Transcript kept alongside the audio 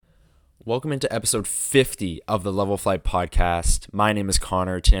Welcome into episode 50 of the Level Flight podcast. My name is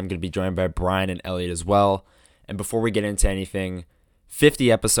Connor. Today I'm going to be joined by Brian and Elliot as well. And before we get into anything,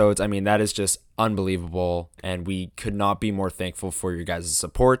 50 episodes, that is just unbelievable. And we could not be more thankful for your guys'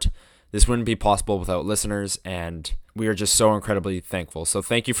 support. This wouldn't be possible without listeners, and we are just so incredibly thankful. So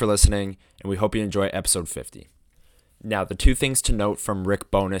thank you for listening, and we hope you enjoy episode 50. Now, the two things to note from Rick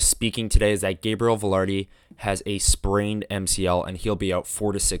Bonus speaking today is that Gabriel Vilardi has a sprained MCL and he'll be out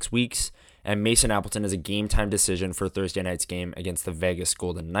 4 to 6 weeks. And Mason Appleton is a game time decision for Thursday night's game against the Vegas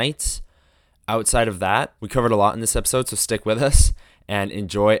Golden Knights. Outside of that, we covered a lot in this episode, so stick with us and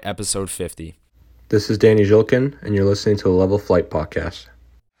enjoy episode 50. This is Danny Jilkin, and you're listening to the Level Flight podcast.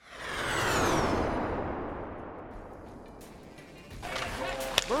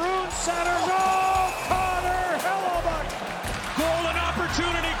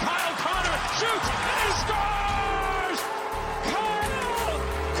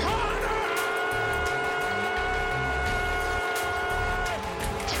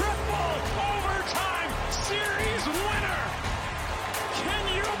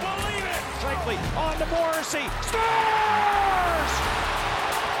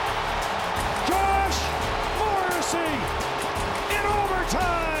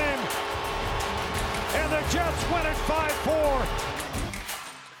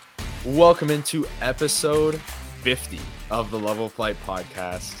 Welcome into episode 50 of the Level Flight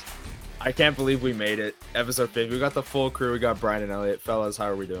podcast. I can't believe we made it. Episode 50. We got the full crew. We got Brian and Elliot. Fellas, how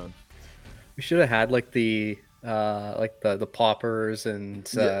are we doing? We should have had the poppers and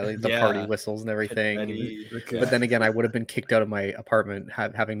the party whistles and everything. But then again, I would have been kicked out of my apartment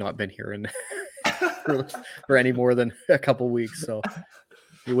having not been here for any more than a couple weeks. So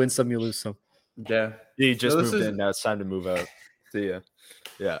you win some, you lose some. Yeah. You just moved in. Now it's time to move out. See ya.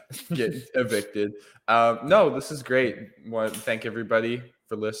 Yeah, get evicted. No, this is great. Want to thank everybody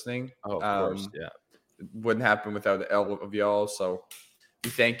for listening. Oh, of course. Yeah, it wouldn't happen without all of y'all. So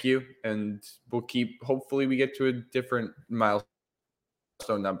we thank you, and we'll keep. Hopefully, we get to a different milestone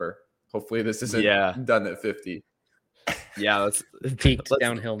number. Hopefully, this isn't done at 50. Yeah, let's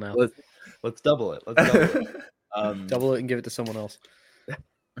downhill now. Let's double it. Let's double it. Double it and give it to someone else.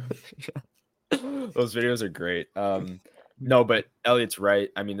 Those videos are great. No, but Elliot's right.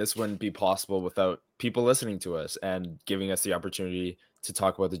 This wouldn't be possible without people listening to us and giving us the opportunity to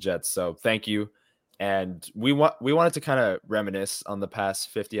talk about the Jets. So thank you. And we wanted to kind of reminisce on the past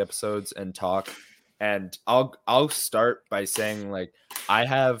 50 episodes and talk. And I'll start by saying, I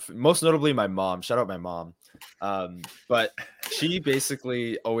have most notably my mom. Shout out my mom. But she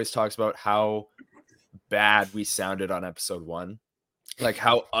basically always talks about how bad we sounded on episode 1,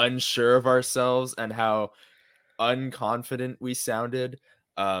 how unsure of ourselves and how unconfident we sounded,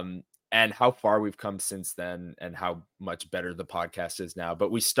 and how far we've come since then and how much better the podcast is now.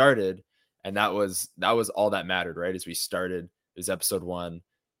 But we started, and that was all that mattered, right? As we started, it was episode 1,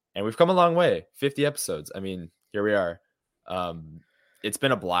 and we've come a long way. 50 episodes. Here we are. It's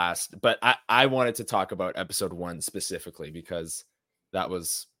been a blast, but I wanted to talk about episode 1 specifically because that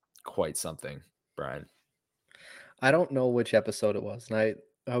was quite something, Brian. I don't know which episode it was, and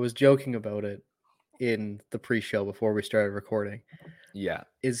I was joking about it in the pre-show before we started recording. Yeah.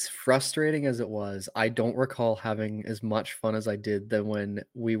 As frustrating as it was, I don't recall having as much fun as I did than when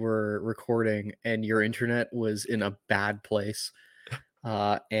we were recording and your internet was in a bad place,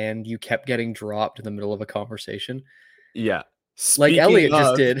 and you kept getting dropped in the middle of a conversation. Yeah. Like Elliot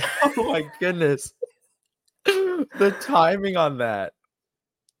just did. Oh my goodness. The timing on that.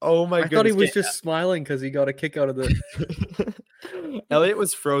 Oh my goodness. I thought he was just smiling because he got a kick out of the... Elliot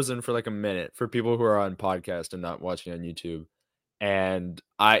was frozen for a minute for people who are on podcast and not watching on YouTube. And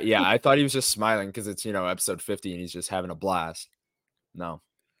I thought he was just smiling because it's, episode 50 and he's just having a blast. No.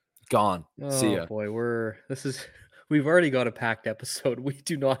 Gone. See ya. Oh boy, we've already got a packed episode. We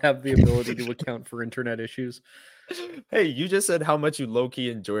do not have the ability to account for internet issues. Hey, you just said how much you low-key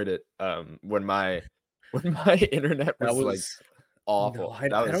enjoyed it when my internet was awful. No, I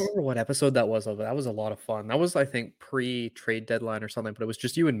don't remember what episode that was, but that was a lot of fun. That was, I think, pre-trade deadline or something, but it was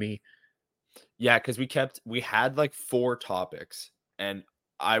just you and me. Yeah, because we had 4 topics, and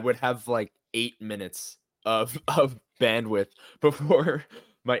I would have 8 minutes of bandwidth before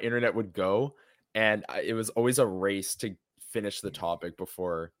my internet would go, and it was always a race to finish the topic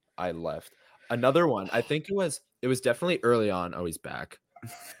before I left. Another one, I think it was definitely early on. Oh, he's back.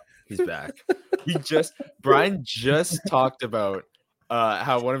 He's back. Brian just talked about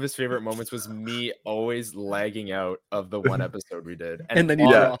how one of his favorite moments was me always lagging out of the one episode we did. And then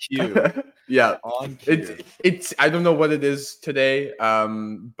on cue. Yeah. On cue. It's I don't know what it is today.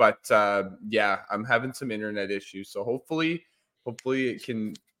 But I'm having some internet issues. So hopefully it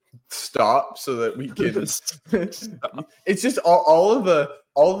can stop so that we can. It's just all of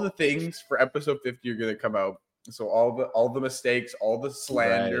the things for episode 50 are going to come out. So all the mistakes, all the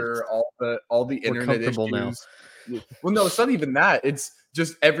slander, all the internet issues. Now. Well, no, it's not even that. It's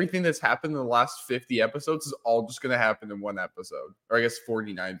just everything that's happened in the last 50 episodes is all just going to happen in one episode, or I guess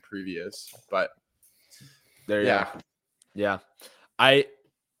 49 previous. But there, yeah.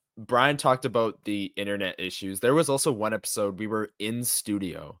 Brian talked about the internet issues. There was also one episode we were in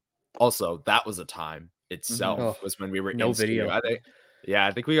studio. Also, that was a time itself was when we were in video. Studio.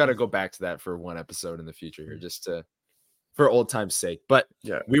 I think we got to go back to that for one episode in the future here, just for old time's sake. But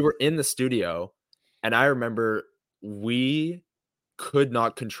we were in the studio, and I remember we could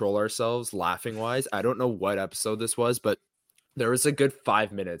not control ourselves laughing wise. I don't know what episode this was, but there was a good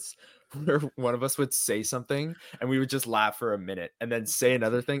 5 minutes where one of us would say something and we would just laugh for a minute and then say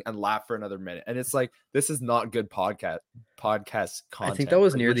another thing and laugh for another minute. And it's like, this is not good podcast content. I think that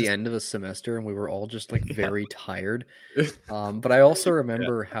was near the end of the semester and we were all just like very tired. But I also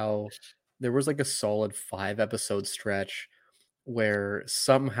remember how there was like a solid 5-episode stretch where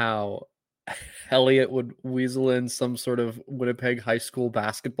somehow Elliot would weasel in some sort of Winnipeg high school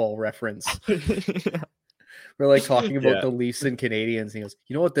basketball reference. We're like talking about the Leafs and Canadians. And he goes,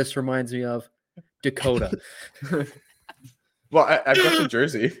 you know what this reminds me of? Dakota. Well, I've got the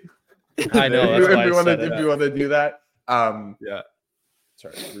jersey. I know. If you want to do that.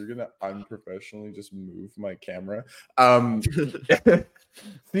 Sorry, we're gonna unprofessionally just move my camera.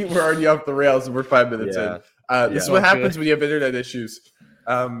 See, we're already off the rails and we're 5 minutes in. This is what happens when you have internet issues.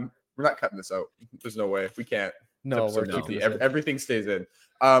 We're not cutting this out. There's no way. We can't. No, everything stays in.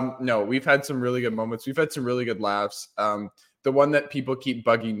 No, we've had some really good moments. We've had some really good laughs. The one that people keep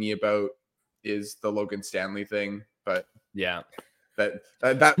bugging me about is the Logan Stanley thing, but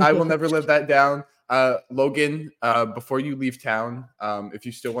that I will never live that down. Logan, before you leave town, if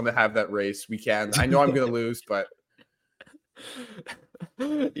you still want to have that race, we can. I know I'm going to lose, but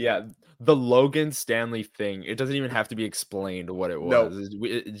the Logan Stanley thing, it doesn't even have to be explained what it was. No.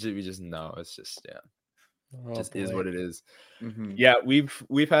 We just know. It's just is what it is. Mm-hmm. Yeah,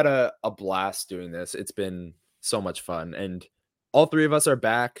 we've had a blast doing this. It's been so much fun, and all three of us are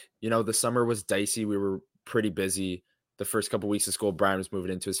back. You know, the summer was dicey. We were pretty busy. The first couple weeks of school, Brian was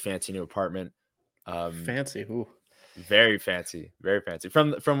moving into his fancy new apartment. Fancy, very fancy, very fancy.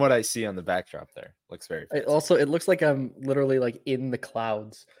 From what I see on the backdrop, there looks very fancy. It looks like I'm literally like in the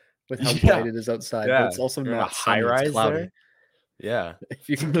clouds with how bright it is outside. But it's also not high rise there. Yeah, if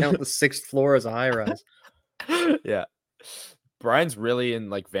you can count the 6th floor as a high rise. Yeah, Brian's really in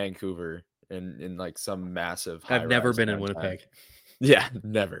like Vancouver in like some massive I've never been in Winnipeg. Yeah,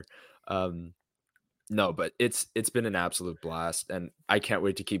 never. No, but it's been an absolute blast, and I can't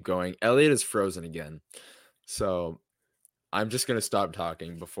wait to keep going. Elliot is frozen again, so I'm just gonna stop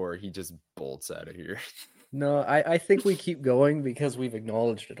talking before he just bolts out of here. No, I think we keep going because we've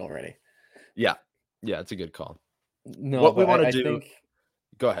acknowledged it already. Yeah, it's a good call. No, what we want to do.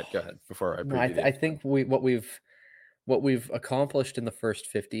 Go ahead. Before I think what we've accomplished in the first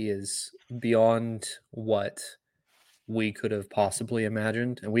 50 is beyond what we could have possibly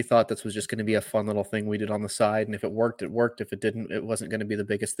imagined, and we thought this was just going to be a fun little thing we did on the side, and if it worked, it worked. If it didn't, it wasn't going to be the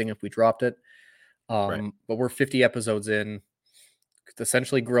biggest thing if we dropped it. But we're 50 episodes in,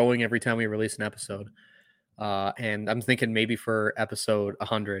 essentially growing every time we release an episode. And I'm thinking maybe for episode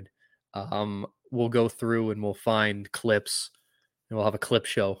 100, we'll go through and we'll find clips. And we'll have a clip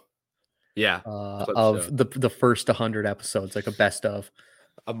show. The first 100 episodes, like a best of.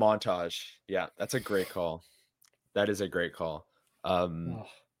 A montage. Yeah, that's a great call. That is a great call.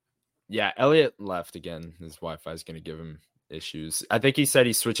 Yeah, Elliot left again. His Wi-Fi is going to give him issues. I think he said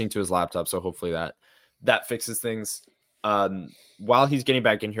he's switching to his laptop, so hopefully that fixes things. While he's getting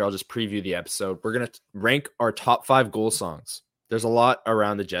back in here, I'll just preview the episode. We're going to rank our top 5 goal songs. There's a lot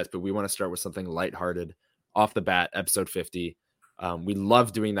around the Jets, but we want to start with something lighthearted off the bat, episode 50. We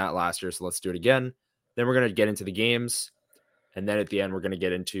loved doing that last year, so let's do it again. Then we're going to get into the games. And then at the end, we're going to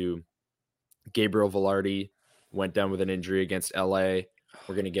get into Gabriel Vilardi went down with an injury against LA.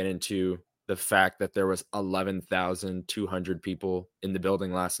 We're going to get into the fact that there was 11,200 people in the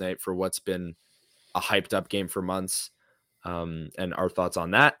building last night for what's been a hyped up game for months, and our thoughts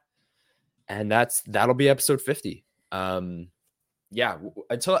on that. And that'll be episode 50. Until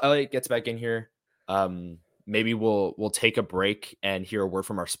Elliot gets back in here, maybe we'll take a break and hear a word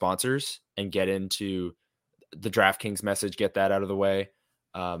from our sponsors and get into the DraftKings message, get that out of the way.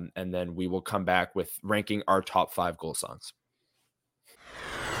 And then we will come back with ranking our top 5 goal songs.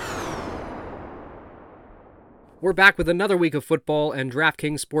 We're back with another week of football, and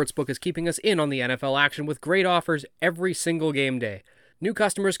DraftKings Sportsbook is keeping us in on the NFL action with great offers every single game day. New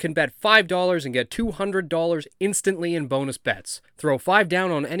customers can bet $5 and get $200 instantly in bonus bets. Throw 5 down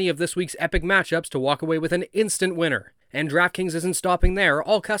on any of this week's epic matchups to walk away with an instant winner. And DraftKings isn't stopping there.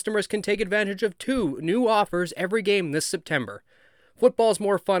 All customers can take advantage of 2 new offers every game this September. Football's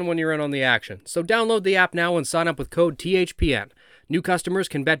more fun when you're in on the action, so download the app now and sign up with code THPN. New customers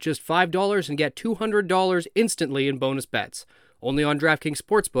can bet just $5 and get $200 instantly in bonus bets. Only on DraftKings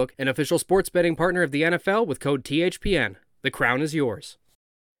Sportsbook, an official sports betting partner of the NFL with code THPN. The crown is yours.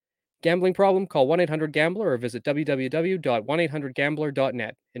 Gambling problem? Call 1-800-GAMBLER or visit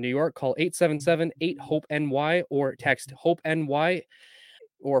www.1800gambler.net. In New York, call 877-8-HOPE-NY or text HOPE-NY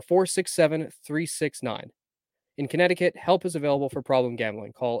or 467-369. In Connecticut, help is available for problem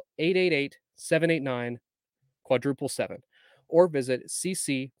gambling. Call 888-789-777 or visit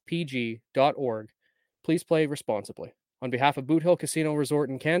ccpg.org. Please play responsibly. On behalf of Boot Hill Casino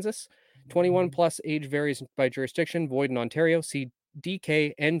Resort in Kansas, 21 plus, age varies by jurisdiction, void in Ontario. See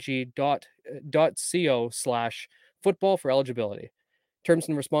dkng.co/football for eligibility. Terms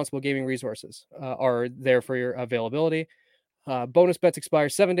and responsible gaming resources are there for your availability. Bonus bets expire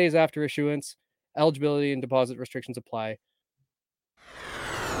 7 days after issuance. Eligibility and deposit restrictions apply.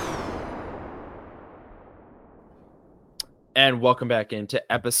 And welcome back into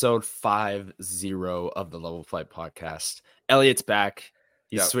episode 50 of the Level Flight podcast. Elliot's back.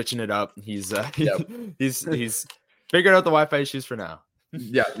 He's switching it up. He's he's figured out the Wi-Fi issues for now.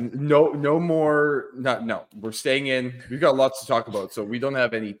 Yeah, no more. No, we're staying in. We've got lots to talk about, so we don't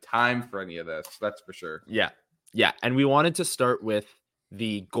have any time for any of this. That's for sure. Yeah. And we wanted to start with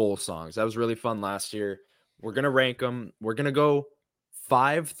the goal songs. That was really fun last year. We're gonna rank them. We're gonna go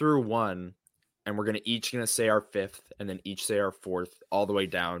 5 through 1. And we're each gonna say our 5th, and then each say our 4th, all the way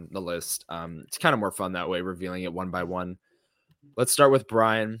down the list. It's kind of more fun that way, revealing it one by one. Let's start with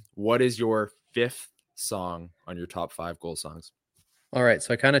Brian. What is your 5th song on your top 5 goal songs? All right,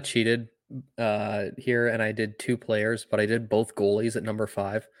 so I kind of cheated here, and I did 2 players, but I did both goalies at number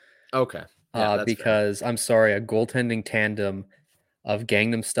 5. Okay. Because fair. I'm sorry, a goaltending tandem of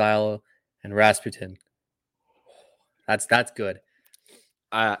Gangnam Style and Rasputin. That's good.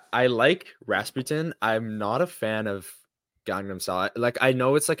 I like Rasputin. I'm not a fan of Gangnam Style. Like, I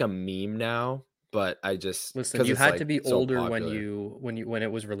know it's like a meme now, but I just listen. You had to be older so when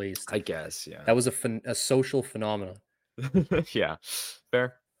it was released. I guess, yeah. That was a social phenomenon. Yeah,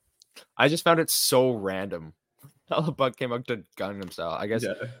 fair. I just found it so random. Hellebuck came up to Gangnam Style. I guess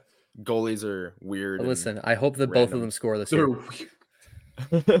goalies are weird. Listen, I hope that both of them score this year.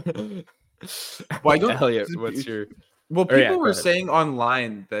 Why don't Elliot? What's your? Well, people were saying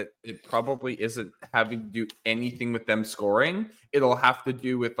online that it probably isn't having to do anything with them scoring. It'll have to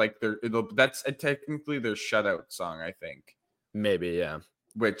do with like that's technically their shutout song, I think. Maybe, yeah.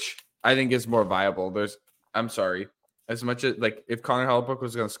 Which I think is more viable. I'm sorry. As much as like if Connor Hellebuck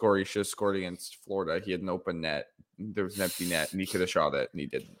was going to score, he should have scored against Florida. He had an open net. There was an empty net, and he could have shot it, and he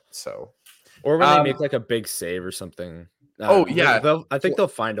didn't. So, or when they make like a big save or something. I think they'll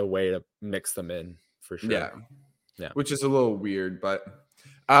find a way to mix them in for sure. Yeah, which is a little weird, but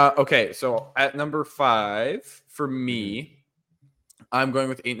okay. So at number 5 for me, I'm going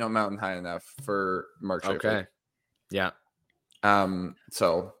with Ain't No Mountain High Enough for Mark Schaefer. Okay. Yeah.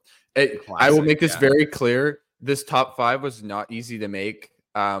 So I will make this very clear. This top 5 was not easy to make,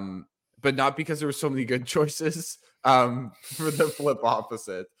 but not because there were so many good choices. For the flip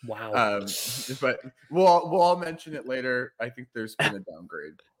opposite. Wow. But we'll all mention it later. I think there's been a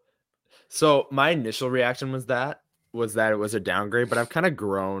downgrade. So my initial reaction was that it was a downgrade, but I've kind of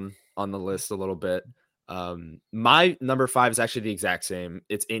grown on the list a little bit. My number 5 is actually the exact same.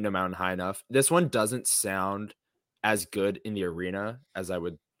 It's Ain't No Mountain High Enough. This one doesn't sound as good in the arena as I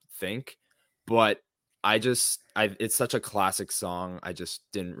would think, but it's such a classic song. I just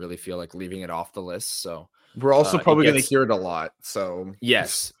didn't really feel like leaving it off the list. So we're also probably going to hear it a lot. So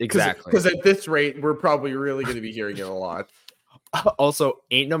yes, exactly. Because at this rate, we're probably really going to be hearing it a lot. Also,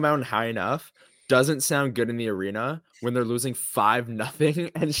 Ain't No Mountain High Enough doesn't sound good in the arena when they're losing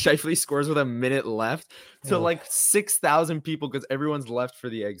 5-0 and Scheifele scores with a minute left to like 6,000 people because everyone's left for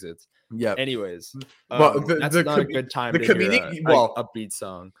the exits. Yeah. Anyways, well, that's not a good time to hear a upbeat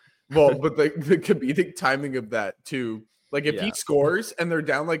song. Well, but the comedic timing of that too. Like if he scores and they're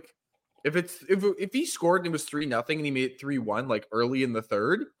down, like if he scored and it was 3-0 and he made it 3-1 like early in the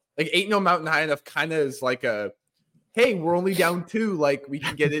third, like Ain't No Mountain High Enough kind of is like a, hey, we're only down 2, like we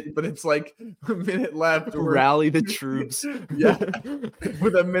can get it, but it's like a minute left. Rally the troops. Yeah,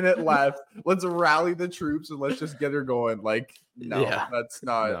 with a minute left, let's rally the troops and let's just get her going. Like, that's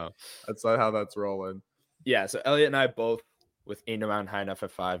not how that's rolling. Yeah, so Elliot and I both with Ain't No Mountain High Enough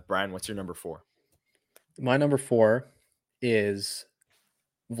at 5. Brian, what's your number 4? My number 4 is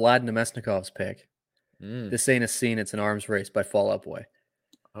Vlad Nemesnikov's pick. This Ain't a Scene, It's an Arms Race by Fall Out Boy.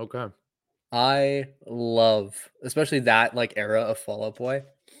 Okay. I love, especially that like era of Fall Out Boy.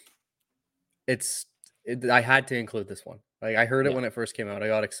 I had to include this one. Like I heard it when it first came out. I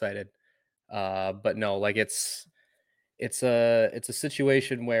got excited. But no, like it's a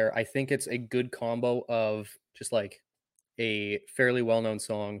situation where I think it's a good combo of just like a fairly well-known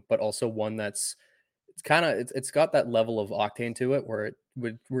song, but also one that's it's got that level of octane to it where it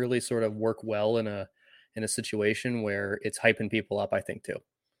would really sort of work well in a situation where it's hyping people up, I think, too.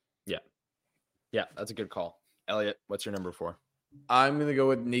 Yeah, that's a good call. Elliot, what's your number 4? I'm gonna go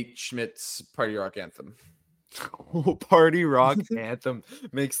with Nate Schmidt's Party Rock Anthem. Party Rock Anthem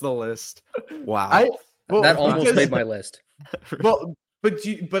makes the list. Wow. That almost made my list. Well,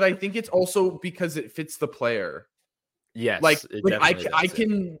 but I think it's also because it fits the player. Yes, like I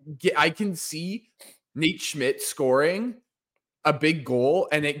can see Nate Schmidt scoring a big goal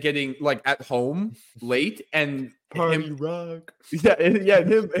and it getting like at home late and Party Rock.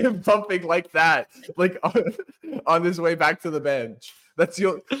 Him pumping like that, like on his way back to the bench. That's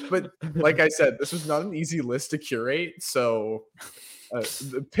but like I said, this was not an easy list to curate. So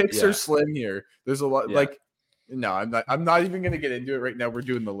the picks are slim here. There's a lot no, I'm not even gonna get into it right now. We're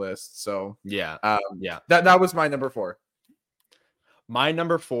doing the list. So that was my number 4. My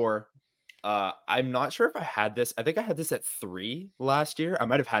number 4. I'm not sure if I had this. I think I had this at 3 last year. I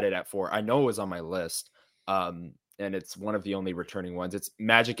might have had it at 4. I know it was on my list. And it's one of the only returning ones. It's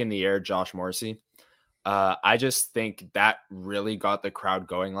Magic in the Air, Josh Morrissey. I just think that really got the crowd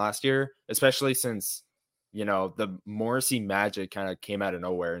going last year, especially since, the Morrissey magic kind of came out of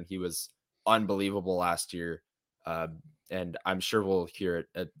nowhere and he was unbelievable last year. And I'm sure we'll hear it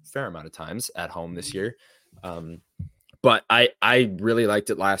a fair amount of times at home this year. But I really liked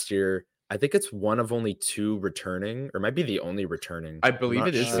it last year. I think it's one of only 2 returning, or might be the only returning. I believe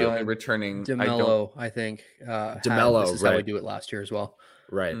it is the only returning. DeMello, I think. DeMello, this is how we do it last year as well.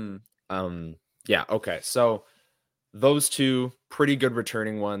 Right. Yeah. Okay. So those 2 pretty good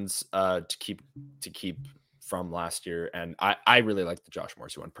returning ones to keep from last year, and I really like the Josh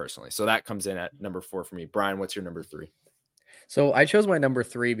Morrissey one personally. So that comes in at number 4 for me. Brian, what's your number 3? So I chose my number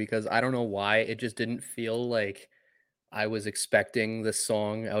 3 because I don't know why it just didn't feel like I was expecting this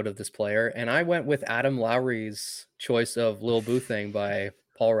song out of this player, and I went with Adam Lowry's choice of Lil Boo Thing by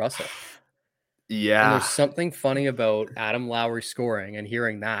Paul Russell. Yeah. And there's something funny about Adam Lowry scoring and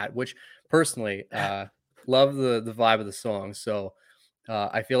hearing that, which personally love the vibe of the song. So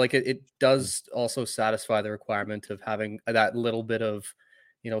I feel like it does also satisfy the requirement of having that little bit of,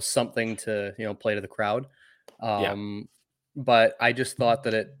 something to, play to the crowd. But I just thought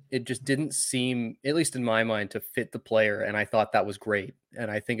that it just didn't seem, at least in my mind, to fit the player. And I thought that was great. And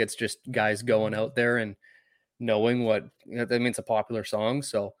I think it's just guys going out there and knowing what, I mean, it's a popular song.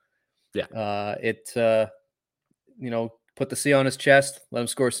 So put the C on his chest, let him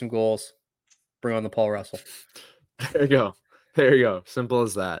score some goals, bring on the Paul Russell. There you go. Simple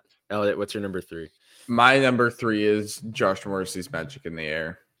as that. Elliot, what's your number 3? My number 3 is Josh Morrissey's Magic in the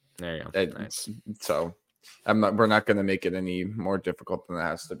Air. There you go. Nice. So we're not going to make it any more difficult than it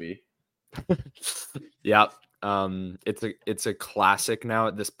has to be. Yeah. It's a classic now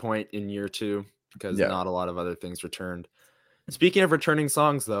at this point in year 2 because not a lot of other things returned. Speaking of returning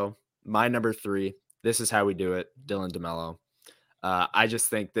songs though, my number 3, This Is How We Do It, Dylan DeMello. I just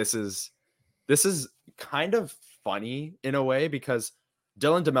think this is kind of funny in a way because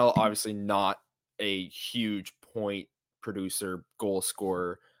Dylan DeMello obviously not a huge point producer, goal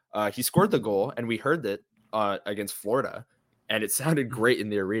scorer. He scored the goal and we heard it against Florida and it sounded great in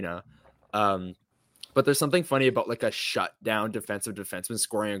the arena. But there's something funny about like a shutdown defensive defenseman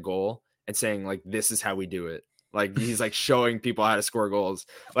scoring a goal and saying like, this is how we do it. Like he's like showing people how to score goals.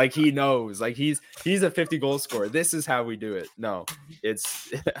 Like he knows, like he's a 50 goal scorer. This is how we do it. No,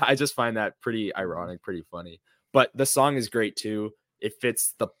 I just find that pretty ironic, pretty funny. But the song is great too. It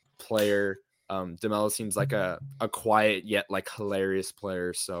fits the player. DeMello seems like a quiet yet like hilarious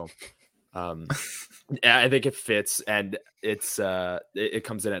player. So I think it fits, and it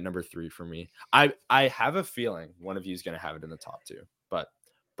comes in at number 3 for me. I have a feeling one of you is going to have it in the top 2. But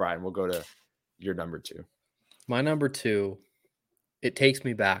Brian, we'll go to your number 2. My number 2, it takes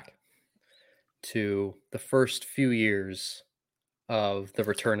me back to the first few years of the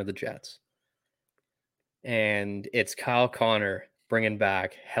return of the Jets. And it's Kyle Connor bringing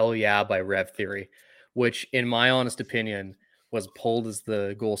back Hell Yeah by Rev Theory, which in my honest opinion was pulled as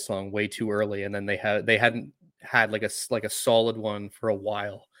the goal song way too early. And then they hadn't had like a solid one for a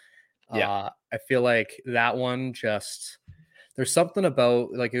while. I feel like that one just there's something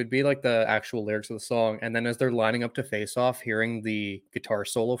about like it would be like the actual lyrics of the song, and then as they're lining up to face off, hearing the guitar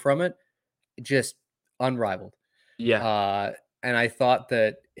solo from it, just unrivaled. Yeah. And I thought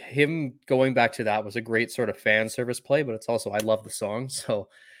that him going back to that was a great sort of fan service play, but it's also I love the song, so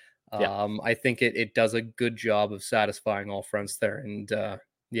I think it does a good job of satisfying all fronts there. And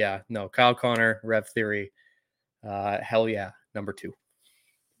Kyle Connor, Rev Theory, hell yeah, number 2.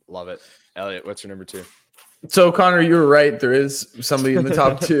 Love it. Elliot, what's your number 2? So Connor, you were right. There is somebody in the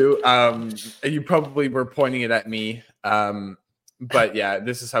top 2. You probably were pointing it at me. But yeah,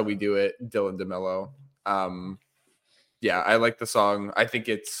 this is how we do it. Dylan DeMello. I like the song. I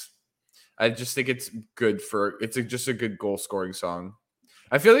just think it's good just a good goal scoring song.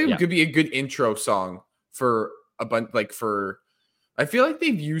 I feel like it could be a good intro song for a bunch, I feel like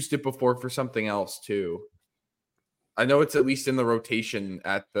they've used it before for something else too. I know it's at least in the rotation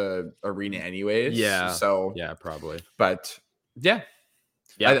at the arena anyways. Yeah. So yeah, probably. But yeah.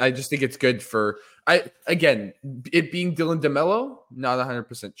 I just think it's good for it being Dylan DeMello, not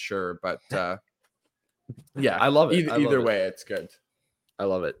 100% sure, but yeah, I love it. Either way, it's good. I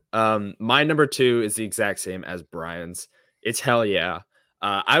love it. My number 2 is the exact same as Brian's. It's Hell Yeah.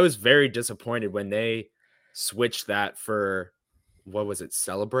 I was very disappointed when they switched that for, what was it?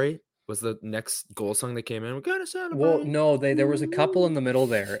 Celebrate was the next goal song that came in. We're gonna celebrate. Well, no, there was a couple in the middle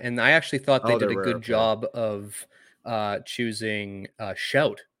there, and I actually thought they did a good job of choosing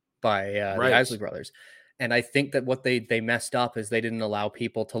Shout by the Isley Brothers. And I think that what they messed up is they didn't allow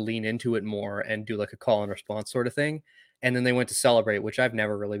people to lean into it more and do like a call and response sort of thing. And then they went to Celebrate, which I've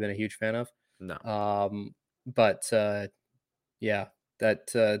never really been a huge fan of. No. It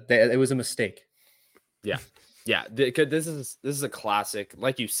was a mistake. Yeah. Yeah. This is a classic.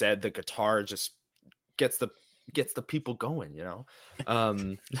 Like you said, the guitar just gets the people going, you know.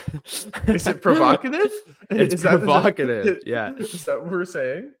 Is it provocative? It's provocative. Yeah. Is that what we're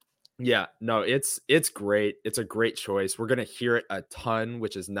saying? Yeah, no, it's great. It's a great choice. We're gonna hear it a ton,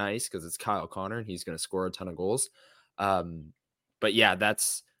 which is nice because it's Kyle Connor and he's gonna score a ton of goals. But yeah, that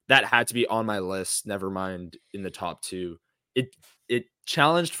had to be on my list. Never mind in the top 2. It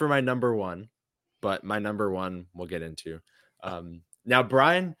challenged for my number 1, but my number 1 we'll get into. Now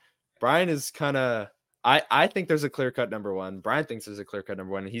Brian is kind of I think there's a clear-cut number 1. Brian thinks there's a clear-cut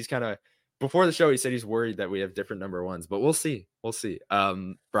number 1, and he's kind of, before the show, he said he's worried that we have different number 1s, but we'll see.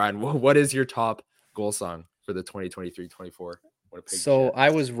 Brian, what is your top goal song for the 2023-24 Winnipeg So Jets? I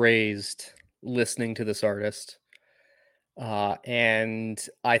was raised listening to this artist, and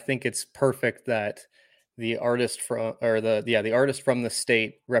I think it's perfect that the artist from the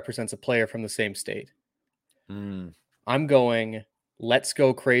state represents a player from the same state. I'm going "Let's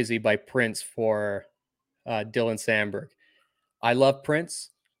Go Crazy" by Prince for Dylan Sandberg. I love Prince.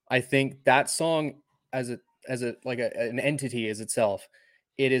 I think that song as an entity as itself,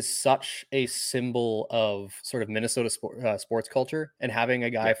 it is such a symbol of sort of Minnesota sports culture, and having a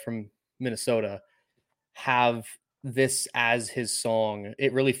guy from Minnesota have this as his song,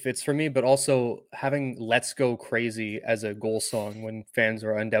 it really fits for me. But also having "Let's Go Crazy" as a goal song when fans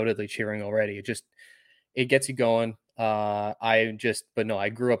are undoubtedly cheering already, it gets you going. I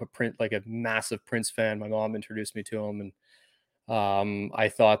grew up a massive Prince fan. My mom introduced me to him, and I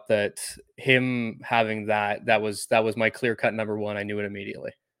thought that him having that was my clear-cut number 1. I knew it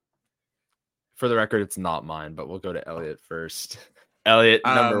immediately. For the record, it's not mine, but we'll go to Elliot first. Elliot,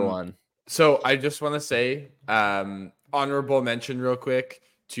 number 1. So I just want to say honorable mention real quick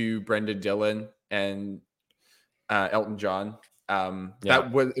to Brendan Dillon and Elton John.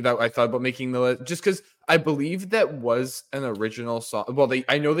 That I thought about making the list just because I believe that was an original song. Well,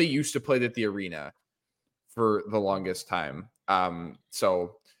 I know they used to play it at the arena for the longest time.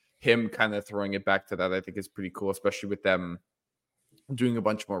 So him kind of throwing it back to that, I think is pretty cool, especially with them doing a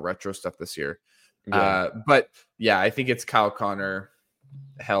bunch more retro stuff this year. Yeah. But yeah, I think it's Kyle Connor.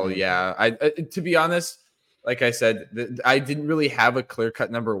 Hell yeah. I to be honest, like I said, I didn't really have a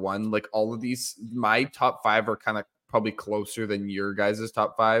clear-cut number 1. Like all of these, my top 5 are kind of probably closer than your guys'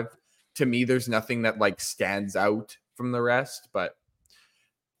 top 5. To me, there's nothing that like stands out from the rest, but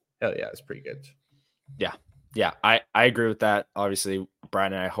hell yeah, it's pretty good. Yeah, I agree with that. Obviously,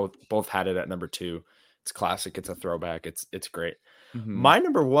 Brian and I both had it at number 2. It's classic. It's a throwback. It's great. Mm-hmm. My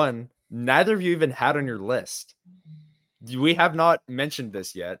number 1, neither of you even had on your list. We have not mentioned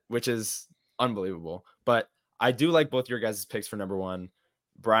this yet, which is unbelievable. But I do like both your guys' picks for number 1.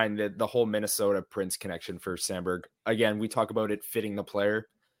 Brian, the whole Minnesota Prince connection for Sandberg. Again, we talk about it fitting the player.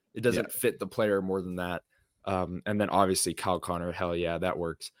 It doesn't fit the player more than that. And then obviously Kyle Connor, hell yeah, that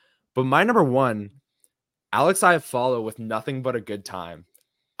works. But my number 1, Alex I follow with Nothing But a Good Time.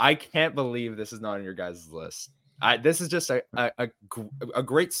 I can't believe this is not on your guys' list. This is just a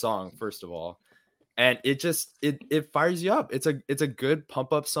great song, first of all, and it fires you up. It's a good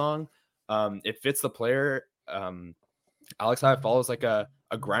pump up song. It fits the player. Alex Iafallo is like a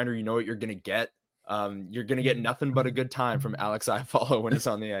grinder. You know what you're gonna get. You're gonna get nothing but a good time from Alex Iafallo when he's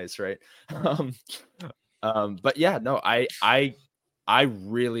on the ice, right? But yeah, no, I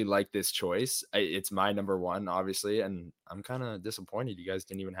really like this choice. It's my number one, obviously, and I'm kind of disappointed you guys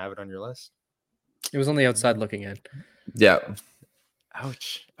didn't even have it on your list. It was on the outside looking in. Yeah.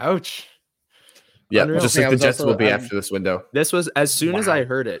 Ouch. Yeah, Unreal. just like the Jets will be after this window. This was as soon as I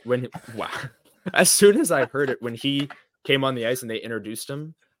heard it as soon as I heard it when he came on the ice and they introduced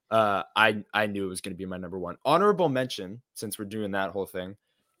him, I knew it was going to be my number one. Honorable mention, since we're doing that whole thing,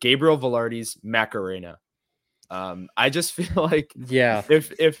 Gabriel Vilardi's Macarena. I just feel like if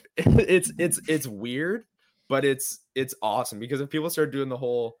it's weird, but it's awesome, because if people start doing the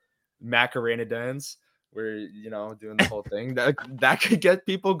whole Macarena dance where, you know, doing the whole thing, that could get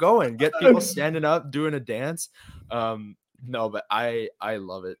people going, get people standing up doing a dance. No, but I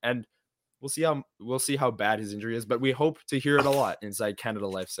love it, and we'll see how bad his injury is, but we hope to hear it a lot inside Canada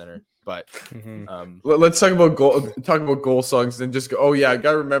Life Center. But let's talk about goal songs and just go. Oh yeah, I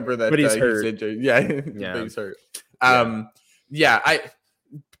gotta remember that. But he's hurt. Injured. Yeah, but he's hurt.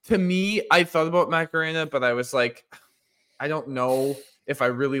 To me, I thought about Macarena, but I was like, I don't know if I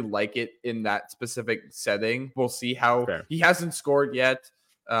really like it in that specific setting. We'll see how he hasn't scored yet,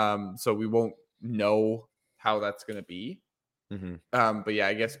 so we won't know how that's gonna be. But yeah,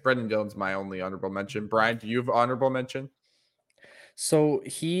 I guess Brendan Dillon's my only honorable mention. Brian, do you have honorable mention? So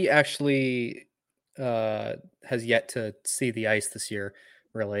he actually has yet to see the ice this year,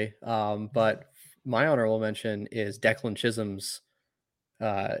 really. But my honorable mention is Declan Chisholm's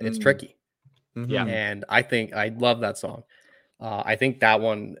It's Tricky. Yeah. And I love that song. I think that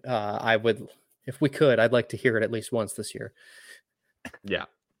one I would, if we could, I'd like to hear it at least once this year. Yeah.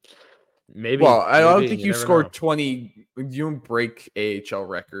 Maybe. Well, I don't think you scored 20. You don't break AHL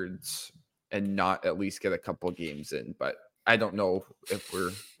records and not at least get a couple games in. But I don't know if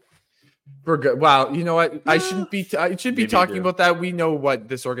we're good. Wow, you know what? I shouldn't be talking about that. We know what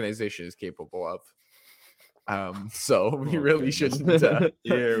this organization is capable of. So we really shouldn't.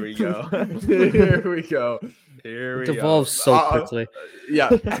 Here we go. Here we go. It devolves so quickly. Yeah.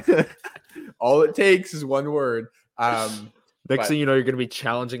 All it takes is one word. Next thing you know, you're going to be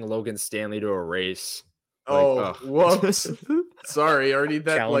challenging Logan Stanley to a race. Whoops. Sorry, already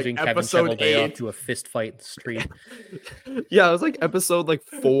that challenging like Kevin episode 8 to a fist fight in the street. Yeah, it was like episode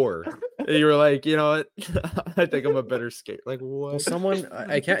 4. And you were like, you know what? I think I'm a better skater. Like, what? Well, someone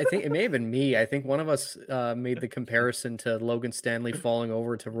I think it may have been me. I think one of us made the comparison to Logan Stanley falling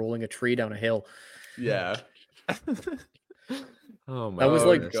over to rolling a tree down a hill. Yeah. Oh my! That was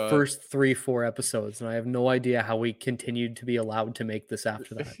like God. First 3-4 episodes, and I have no idea how we continued to be allowed to make this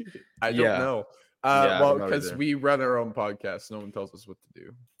after that. I don't know. Well, because we run our own podcast, no one tells us what to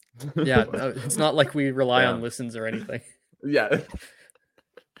do. Yeah, it's not like we rely on listens or anything. Yeah.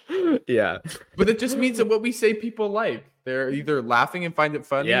 Yeah, but it just means that what we say people like. They're either laughing and find it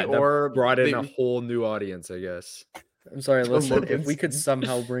funny, or brought in a whole new audience, I guess. I'm sorry, listen. If we could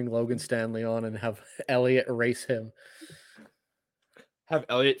somehow bring Logan Stanley on and have Elliot erase him. Have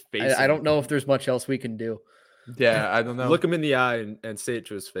Elliot face. I don't know if there's much else we can do. Yeah, I don't know. Look him in the eye and say it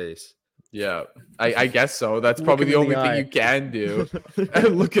to his face. Yeah, I guess so. That's probably the only thing you can do.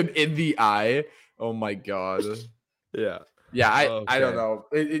 Look him in the eye. Oh my God. Yeah. Yeah, I don't know.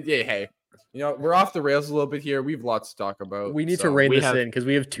 Hey, you know, we're off the rails a little bit here. We have lots to talk about. We need to rein this in because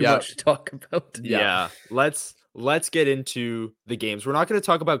we have too much to talk about. Yeah. Let's get into the games. We're not going to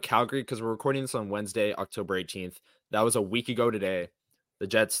talk about Calgary because we're recording this on Wednesday, October 18th. That was a week ago today. The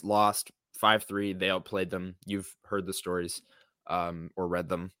Jets lost 5-3. They outplayed them. You've heard the stories or read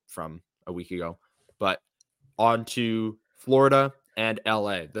them from a week ago. But on to Florida and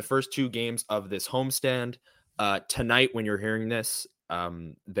LA. The first two games of this homestand. Tonight, when you're hearing this,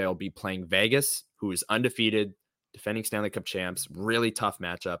 they'll be playing Vegas, who is undefeated, defending Stanley Cup champs. Really tough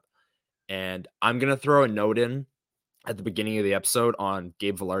matchup. And I'm going to throw a note in at the beginning of the episode on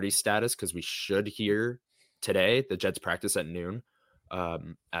Gabe Vilardi's status because we should hear today the Jets practice at noon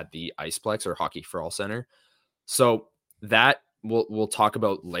at the Iceplex or Hockey for All Center. So that we'll talk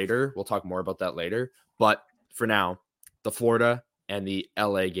about later. We'll talk more about that later. But for now, the Florida and the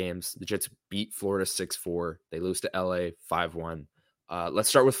LA games, the Jets beat Florida 6-4. They lose to LA 5-1. Let's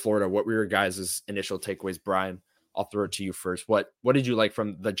start with Florida. What were your guys' initial takeaways, Brian? I'll throw it to you first. What did you like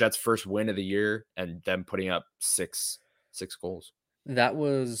from the Jets' first win of the year and them putting up six goals? That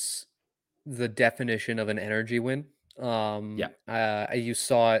was the definition of an energy win. You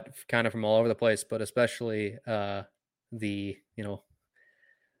saw it kind of from all over the place, but especially the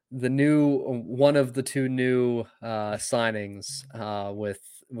new one of the two new signings with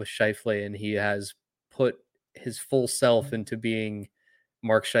Scheifele, and he has put his full self into being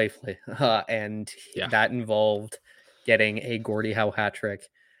Mark Scheifele, and that involved getting a Gordie Howe hat trick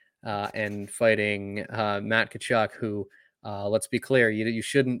and fighting Matt Tkachuk, who, let's be clear, you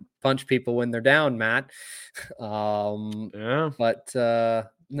shouldn't punch people when they're down, Matt. But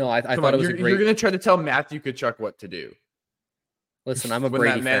no, I thought it was a great. You're going to try to tell Matthew Tkachuk what to do. Listen, I'm a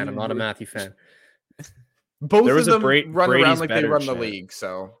Brady fan. I'm not a Matthew fan. Both of them run around like they run the league,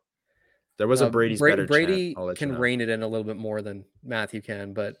 so there was a Brady's better Brady chant, can rein it in a little bit more than Matthew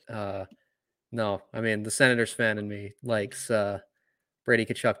can, but no, I mean the Senators fan in me likes Brady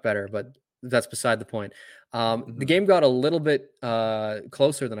Tkachuk better, but that's beside the point. The game got a little bit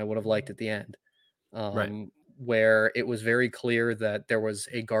closer than I would have liked at the end, where it was very clear that there was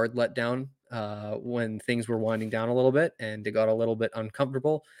a guard letdown when things were winding down a little bit, and it got a little bit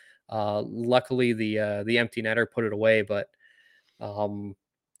uncomfortable. Luckily, the empty netter put it away, but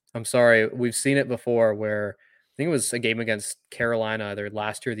I'm sorry, we've seen it before where I think it was a game against Carolina either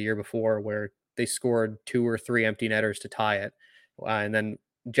last year or the year before where they scored 2 or 3 empty netters to tie it. And then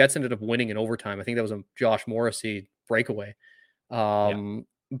Jets ended up winning in overtime. I think that was a Josh Morrissey breakaway.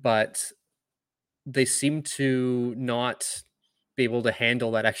 But they seem to not be able to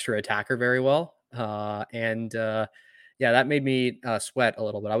handle that extra attacker very well. That made me sweat a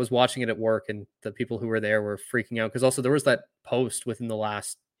little bit. I was watching it at work, and the people who were there were freaking out because also there was that post within the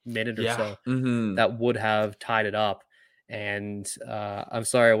last minute or so that would have tied it up. And I'm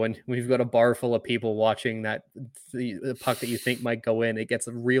sorry, when we've got a bar full of people watching that the puck that you think might go in, it gets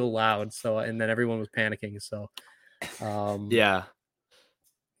real loud. So, and then everyone was panicking. So, it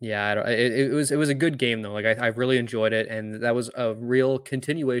was a good game though. Like I really enjoyed it, and that was a real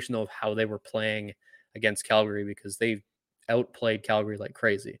continuation of how they were playing against Calgary because they outplayed Calgary like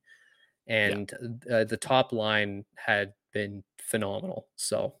crazy, and the top line had been phenomenal.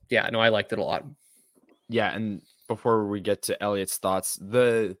 So I liked it a lot. Yeah, and before we get to Elliot's thoughts,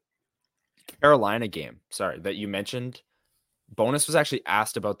 the Carolina game, that you mentioned, Bonus was actually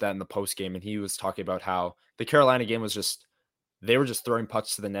asked about that in the post game, and he was talking about how the Carolina game was they were just throwing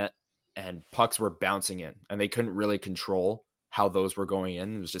pucks to the net, and pucks were bouncing in, and they couldn't really control how those were going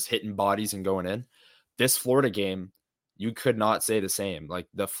in. It was just hitting bodies and going in. This Florida game, you could not say the same. Like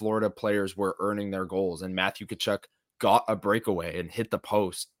the Florida players were earning their goals, and Matthew Tkachuk got a breakaway and hit the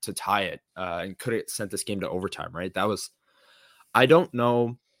post to tie it and could have sent this game to overtime, right? I don't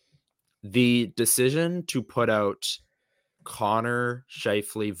know, the decision to put out Connor,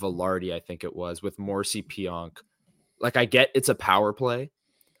 Scheifele, Vilardi, I think it was, with Morrissey, Pionk. Like I get it's a power play,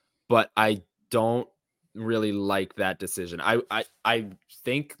 but I don't really like that decision. I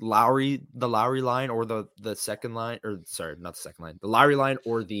think the Lowry line or the second line, or sorry, not the second line, the Lowry line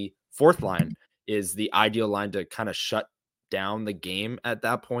or the fourth line is the ideal line to kind of shut down the game at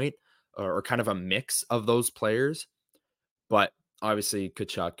that point, or kind of a mix of those players. But obviously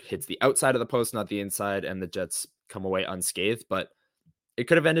Tkachuk hits the outside of the post, not the inside, and the Jets come away unscathed, but it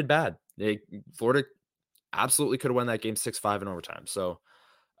could have ended bad. Florida absolutely could have won that game 6-5 in overtime. So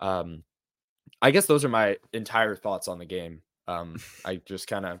I guess those are my entire thoughts on the game. I just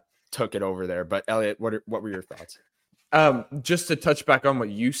kind of took it over there, but Elliot, what were your thoughts? Just to touch back on what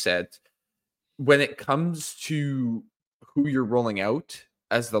you said, when it comes to who you're rolling out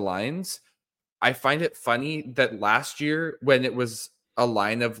as the lines, I find it funny that last year when it was a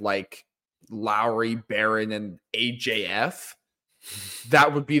line of like Lowry, Barron, and AJF,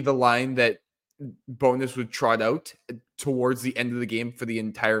 that would be the line that Bonus would trot out towards the end of the game for the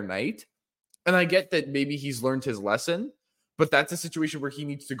entire night. And I get that maybe he's learned his lesson, but that's a situation where he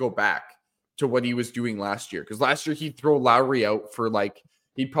needs to go back to what he was doing last year. Because last year he'd throw Lowry out for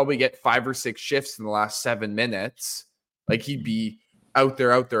he'd probably get 5 or 6 shifts in the last 7 minutes. Like he'd be out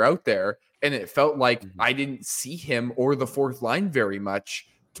there. And it felt like I didn't see him or the fourth line very much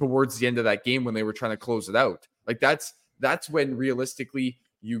towards the end of that game when they were trying to close it out. Like that's when realistically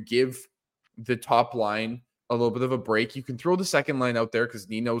you give the top line a little bit of a break. You can throw the second line out there because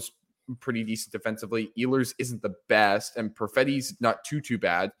Nino's pretty decent defensively. Ehlers isn't the best, and Perfetti's not too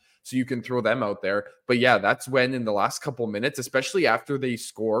bad. So you can throw them out there. But yeah, that's when in the last couple minutes, especially after they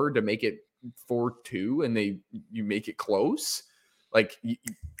score to make it 4-2 and you make it close,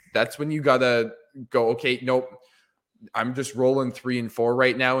 that's when you gotta go, okay, nope, I'm just rolling 3 and 4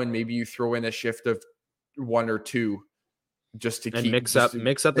 right now, and maybe you throw in a shift of 1 or 2 just to mix up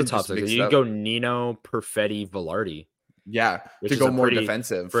the top six. You go Nino, Perfetti, Vilardi. Yeah, to go more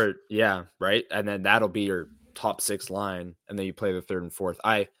defensive. Right? And then that'll be your top 6 line, and then you play the third and fourth.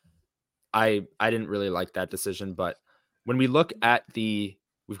 I didn't really like that decision, but when we look at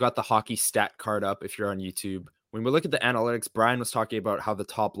we've got the hockey stat card up if you're on YouTube. When we look at the analytics, Brian was talking about how the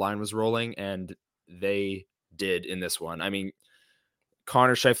top line was rolling, and they did in this one. I mean,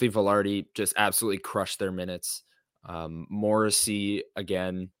 Connor, Scheifele, Vilardi just absolutely crushed their minutes. Morrissey,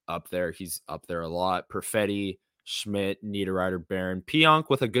 again, up there. He's up there a lot. Perfetti, Schmidt, Niederreiter, Barron. Pionk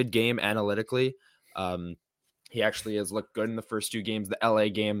with a good game analytically. He actually has looked good in the first 2 games. The LA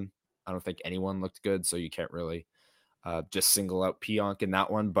game, I don't think anyone looked good, so you can't really just single out Pionk in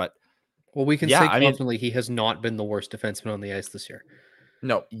that one. But well, we can say confidently he has not been the worst defenseman on the ice this year.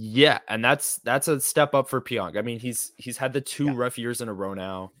 No. Yeah, and that's a step up for Pionk. I mean, he's had the 2 rough years in a row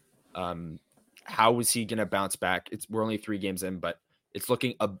now. How is he going to bounce back? We're only 3 games in, but it's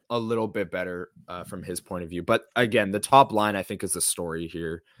looking a little bit better from his point of view. But again, the top line, I think, is the story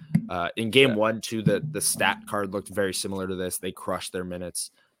here. In game 1, too, the stat card looked very similar to this. They crushed their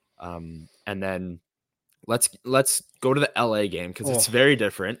minutes. And then let's go to the LA game because it's very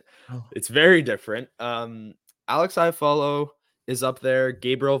different. It's very different. Alex Iafallo is up there.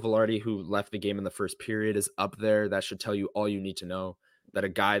 Gabriel Vilardi, who left the game in the first period, is up there. That should tell you all you need to know, that a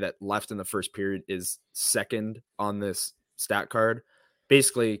guy that left in the first period is second on this stat card,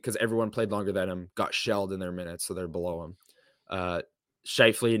 basically because everyone played longer than him, got shelled in their minutes, so they're below him.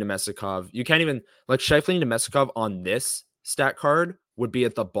 Scheifele, Nemestikov, you can't even, like, Scheifele and Nemestikov on this stat card would be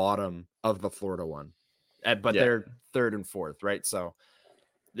at the bottom of the Florida one, but they're third and fourth, right? So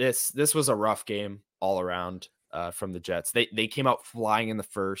this was a rough game all around from the Jets. They came out flying in the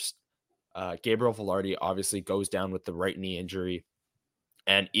first. Gabriel Vilardi obviously goes down with the right knee injury.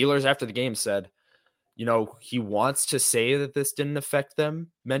 And Ehlers after the game said, you know, he wants to say that this didn't affect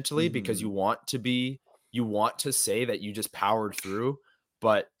them mentally because you want to say that you just powered through.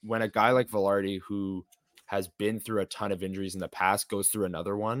 But when a guy like Vilardi, who has been through a ton of injuries in the past, goes through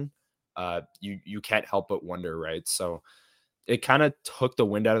another one, you can't help but wonder, right? So it kind of took the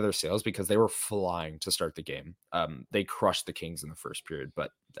wind out of their sails because they were flying to start the game. They crushed the Kings in the first period,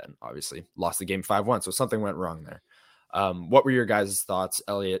 but then obviously lost the game 5-1. So something went wrong there. What were your guys' thoughts,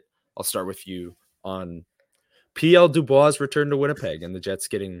 Elliot? I'll start with you on PL Dubois' return to Winnipeg and the Jets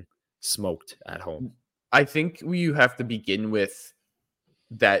getting smoked at home. I think you have to begin with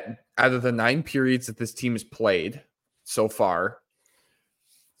that out of the 9 periods that this team has played so far,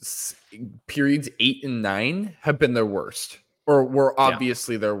 periods 8 and 9 have been their worst, or were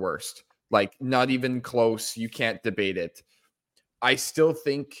obviously their worst. Like, not even close. You can't debate it. I still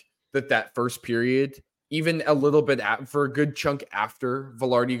think that first period, even a little bit for a good chunk after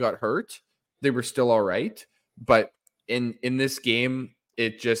Vilardi got hurt, they were still all right. But in this game,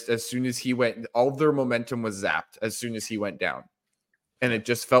 it just, as soon as he went, all of their momentum was zapped as soon as he went down. And it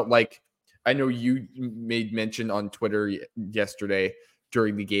just felt like, I know you made mention on Twitter yesterday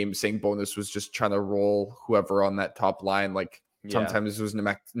during the game saying Bonus was just trying to roll whoever on that top line. Like, sometimes it was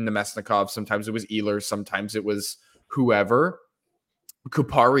Nemesnikov, sometimes it was Ehlers, sometimes it was whoever.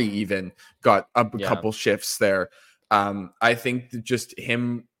 Kupari even got a couple shifts there. I think that just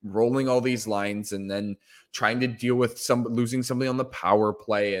him rolling all these lines and then trying to deal with losing somebody on the power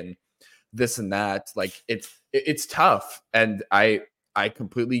play and this and that, like, it's tough. And I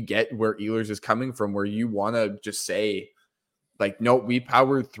completely get where Ehlers is coming from, where you want to just say, like, no, we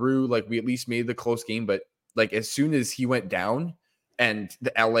powered through, like, we at least made the close game. But like, as soon as he went down and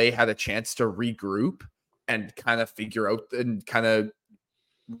the LA had a chance to regroup and kind of figure out and kind of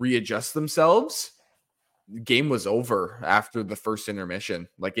readjust themselves, the game was over after the first intermission.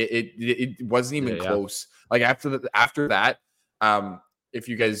 Like, it wasn't even close. Like, after that, if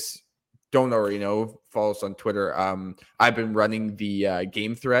you guys don't already know, follow us on Twitter. I've been running the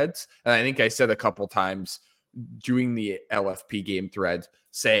game threads, and I think I said a couple times doing the LFP game thread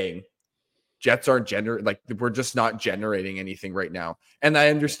saying Jets aren't we're just not generating anything right now. And I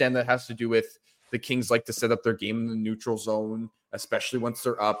understand that has to do with the Kings like to set up their game in the neutral zone, especially once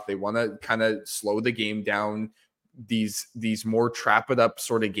they're up. They want to kind of slow the game down. These more trap it up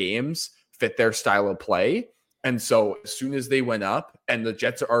sort of games fit their style of play. And so as soon as they went up and the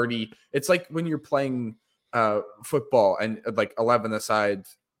Jets are already, it's like when you're playing football and like 11-a-side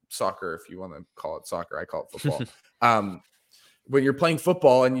soccer, if you want to call it soccer, I call it football. When you're playing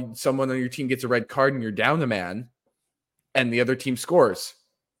football and someone on your team gets a red card and you're down a man and the other team scores,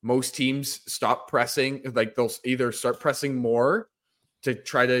 most teams stop pressing. Like, they'll either start pressing more to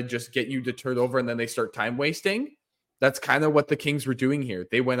try to just get you to turn over, and then they start time wasting. That's kind of what the Kings were doing here.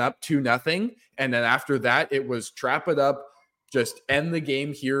 They went up 2-0, and then after that, it was trap it up, just end the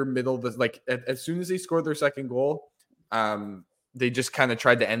game here, as soon as they scored their second goal, they just kind of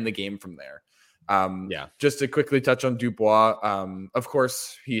tried to end the game from there. Just to quickly touch on Dubois, of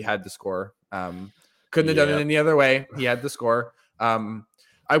course, he had the score. Couldn't have done it any other way. He had the score.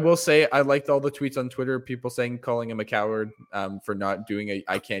 I will say I liked all the tweets on Twitter, people calling him a coward for not doing a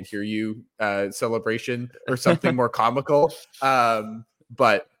 "I can't hear you" celebration or something more comical.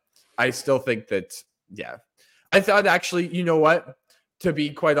 But I still think that, I thought actually, you know what? To be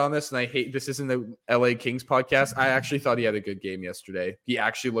quite honest, and I hate this isn't the LA Kings podcast, I actually thought he had a good game yesterday. He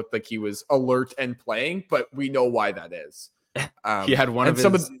actually looked like he was alert and playing, but we know why that is. He had one of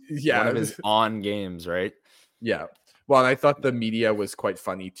his on games, right? Yeah. Well, and I thought the media was quite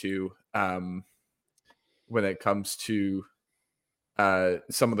funny too, when it comes to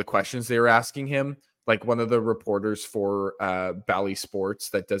some of the questions they were asking him. Like one of the reporters for Bally Sports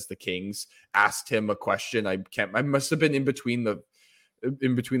that does the Kings asked him a question. I must have been in between the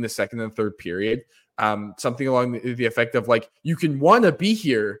second and third period. Something along the effect of like, you can want to be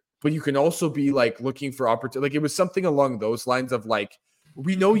here, but you can also be like looking for opportunity. Like it was something along those lines of like,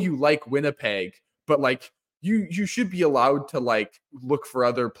 we know you like Winnipeg, but like you should be allowed to like look for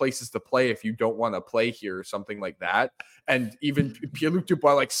other places to play if you don't want to play here or something like that. And even Pierre-Luc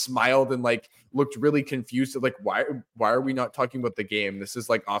Dubois like smiled and like looked really confused. Like, why are we not talking about the game? This is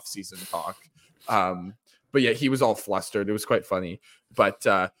like off-season talk. But yeah, he was all flustered. It was quite funny. But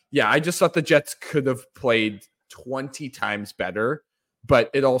I just thought the Jets could have played 20 times better. But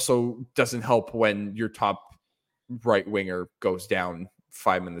it also doesn't help when your top right winger goes down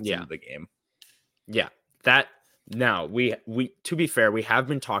 5 minutes into the game. Yeah. That now we to be fair, we have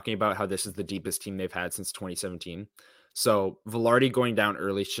been talking about how this is the deepest team they've had since 2017. So Vilardi going down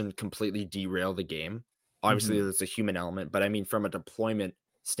early shouldn't completely derail the game. Obviously, there's a human element, but I mean, from a deployment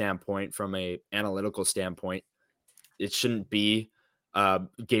standpoint, from a analytical standpoint, it shouldn't be.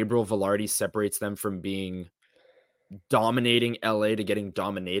 Gabriel Vilardi separates them from being dominating LA to getting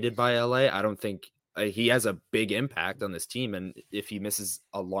dominated by LA. I don't think he has a big impact on this team, and if he misses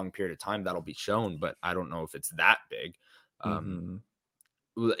a long period of time, that'll be shown. But I don't know if it's that big.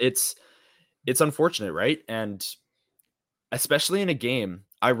 It's unfortunate, right? And especially in a game,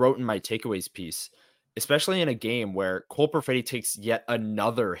 I wrote in my takeaways piece, especially in a game where Cole Perfetti takes yet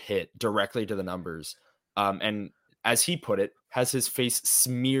another hit directly to the numbers, and as he put it, has his face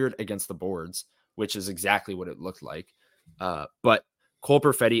smeared against the boards, which is exactly what it looked like. But Cole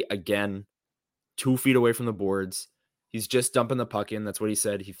Perfetti again, 2 feet away from the boards. He's just dumping the puck in. That's what he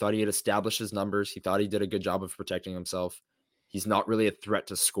said. He thought he had established his numbers. He thought he did a good job of protecting himself. He's not really a threat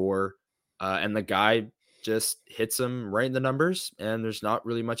to score. And the guy just hits him right in the numbers, and there's not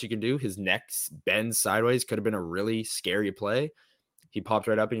really much he can do. His neck bends sideways. Could have been a really scary play. He popped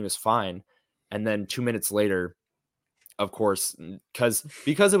right up and he was fine. And then 2 minutes later, of course,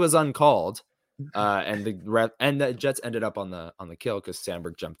 because it was uncalled, and the Jets ended up on the kill because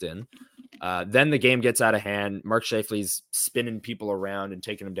Sandberg jumped in. Then the game gets out of hand. Mark Scheifele's spinning people around and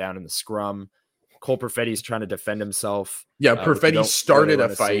taking him down in the scrum. Cole Perfetti's trying to defend himself. Yeah, Perfetti started a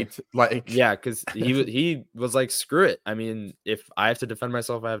fight. Because he was like, screw it. I mean, if I have to defend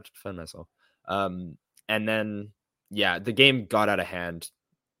myself, I have to defend myself. And then, the game got out of hand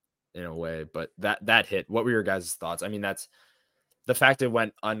in a way. But that hit, what were your guys' thoughts? I mean, that's the fact it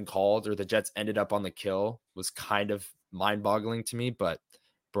went uncalled or the Jets ended up on the kill was kind of mind-boggling to me. But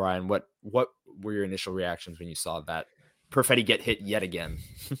Brian, what were your initial reactions when you saw that Perfetti get hit yet again?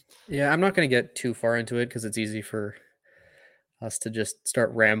 Yeah, I'm not going to get too far into it because it's easy for us to just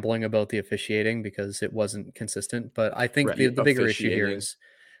start rambling about the officiating because it wasn't consistent. But I think the bigger issue here is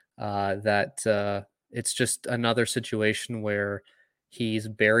that it's just another situation where he's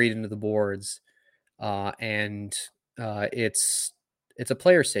buried into the boards, and it's a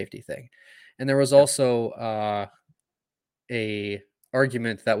player safety thing. And there was also a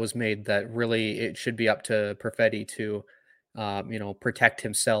argument that was made that really it should be up to Perfetti to protect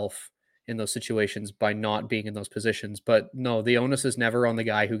himself in those situations by not being in those positions. But no, the onus is never on the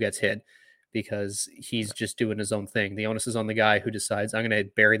guy who gets hit because he's just doing his own thing. The onus is on the guy who decides, I'm going to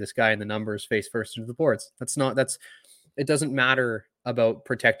bury this guy in the numbers face first into the boards. It doesn't matter about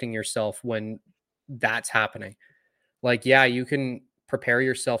protecting yourself when that's happening. Like, yeah, you can prepare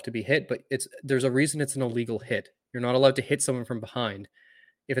yourself to be hit, but there's a reason it's an illegal hit. You're not allowed to hit someone from behind.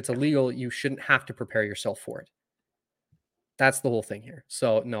 If it's illegal, you shouldn't have to prepare yourself for it. That's the whole thing here.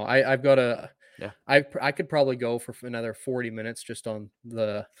 So no, I've got I could probably go for another 40 minutes just on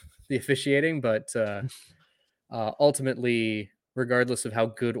the officiating, but ultimately, regardless of how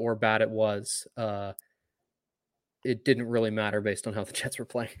good or bad it was, it didn't really matter based on how the Jets were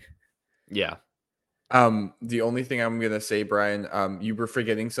playing. Yeah. The only thing I'm going to say, Brian, you were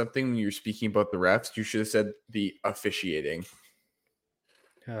forgetting something when you were speaking about the refs. You should have said the officiating.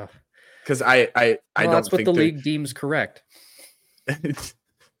 Because I don't that's what think the league deems correct.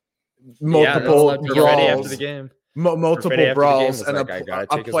 Multiple brawls after the game. Multiple brawls and like,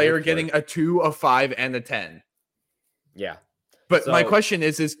 a player getting a 2, a 5, and a 10. Yeah. But my question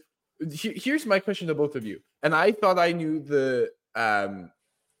is here's my question to both of you. And I thought I knew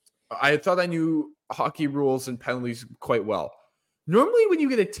hockey rules and penalties quite well. Normally when you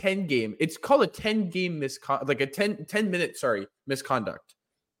get a 10 game, it's called a 10 game like a 10 minute misconduct.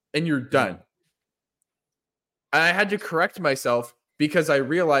 And you're done. And I had to correct myself because I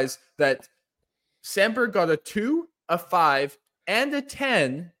realized that Samberg got a 2, a 5, and a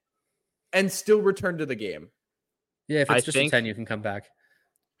 10 and still returned to the game. Yeah, if it's just a 10, you can come back.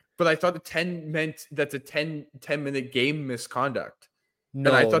 But I thought the 10 meant that's a 10 minute game misconduct. No,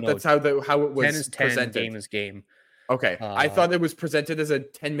 and I thought that's how it was 10 is 10, presented. Game is game. Okay. I thought it was presented as a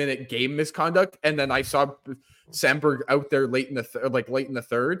 10 minute game misconduct. And then I saw Samberg out there late in the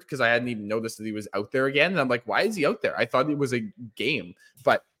third because I hadn't even noticed that he was out there again. And I'm like, why is he out there? I thought it was a game.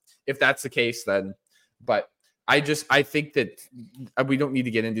 But if that's the case, then I think that we don't need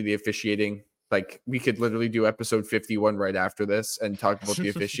to get into the officiating. Like we could literally do episode 51 right after this and talk about the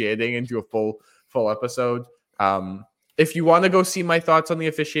officiating and do a full episode. If you want to go see my thoughts on the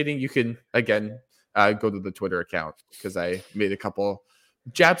officiating, you can again go to the Twitter account because I made a couple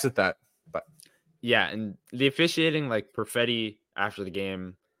jabs at that. But yeah, and the officiating, like Perfetti after the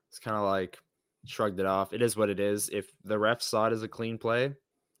game, it's kind of like shrugged it off. It is what it is. If the ref saw it as a clean play,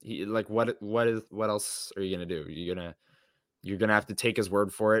 what else are you gonna do? You're gonna have to take his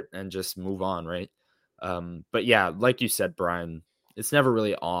word for it and just move on, right? But yeah, like you said, Brian, it's never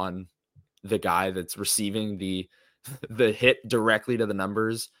really on the guy that's receiving the hit directly to the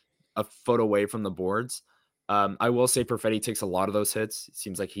numbers a foot away from the boards. I will say Perfetti takes a lot of those hits. It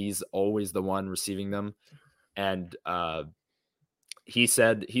seems like he's always the one receiving them. And he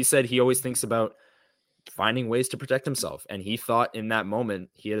said he always thinks about finding ways to protect himself. And he thought in that moment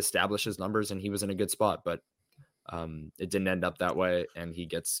he had established his numbers and he was in a good spot, but it didn't end up that way and he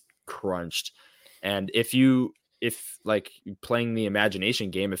gets crunched. And if like playing the imagination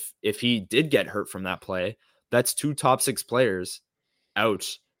game, if he did get hurt from that play, that's 2 top 6 players out.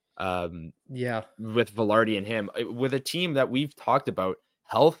 With Vilardi and him, with a team that we've talked about,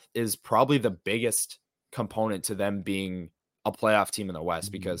 health is probably the biggest component to them being a playoff team in the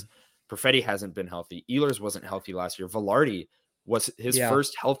West because Perfetti hasn't been healthy. Ehlers wasn't healthy last year. Vilardi was his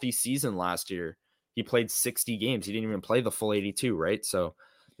first healthy season last year. He played 60 games. He didn't even play the full 82, right? So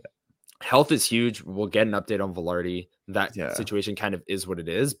health is huge. We'll get an update on Vilardi. That situation kind of is what it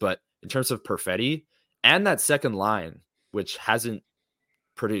is. But in terms of Perfetti and that second line, which hasn't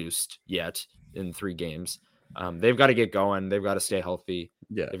produced yet in 3 games, they've got to get going. They've got to stay healthy.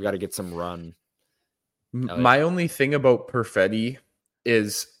 Yeah, they've got to get some run. My only thing about Perfetti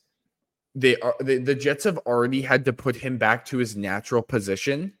is the Jets have already had to put him back to his natural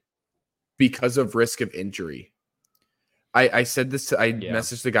position because of risk of injury. I said this. I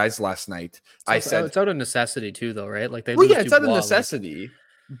messaged the guys last night. It's out of necessity too, though, right? Like it's out of necessity,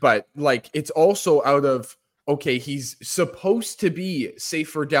 but like it's also out of okay. He's supposed to be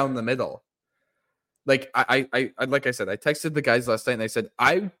safer down the middle. Like like I said, I texted the guys last night and I said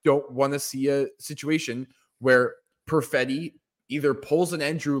I don't want to see a situation where Perfetti either pulls an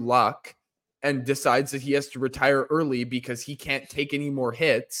Andrew Luck and decides that he has to retire early because he can't take any more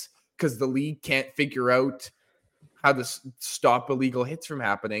hits because the league can't figure out how to stop illegal hits from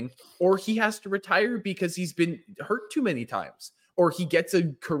happening, or he has to retire because he's been hurt too many times, or he gets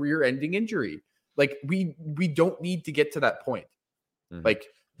a career-ending injury. Like we don't need to get to that point. Like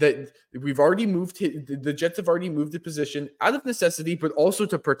that we've already moved. The Jets have already moved the position out of necessity, but also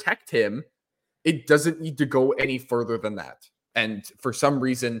to protect him. It doesn't need to go any further than that. And for some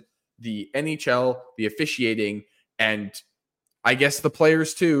reason, the NHL, the officiating, and I guess the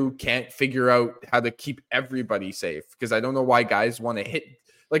players too can't figure out how to keep everybody safe, because I don't know why guys want to hit.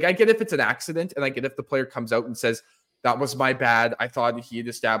 Like I get if it's an accident, and I get if the player comes out and says, that was my bad, I thought he had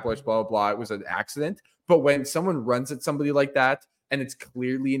established blah, blah, blah, it was an accident. But when someone runs at somebody like that, and it's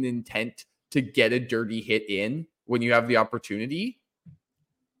clearly an intent to get a dirty hit in when you have the opportunity,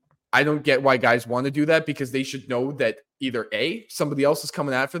 I don't get why guys want to do that, because they should know that either A, somebody else is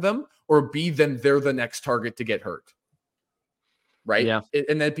coming after them, or B, then they're the next target to get hurt. Right? Yeah.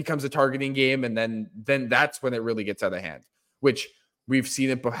 And then it becomes a targeting game, and then that's when it really gets out of hand, which we've seen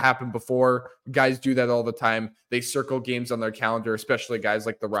it happen before. Guys do that all the time. They circle games on their calendar, especially guys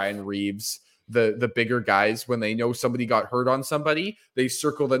like the Ryan Reeves, the bigger guys. When they know somebody got hurt on somebody, they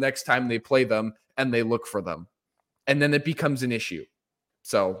circle the next time they play them, and they look for them. And then it becomes an issue.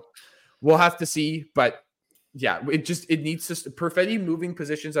 So we'll have to see, but Yeah, it needs to Perfetti moving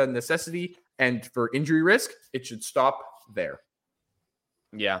positions out of necessity, and for injury risk, it should stop there.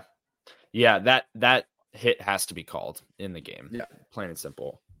 Yeah, that hit has to be called in the game. Yeah, plain and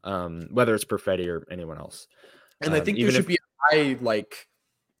simple. Whether it's Perfetti or anyone else. And I think there should be a high like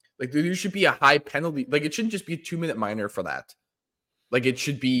there should be a high penalty. Like it shouldn't just be a 2-minute minor for that. Like it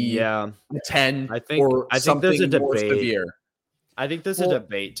should be a 10 I think something there's a debate. more severe. I think there's a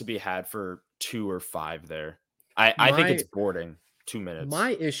debate to be had for 2 or 5 there. I think it's boarding 2 minutes.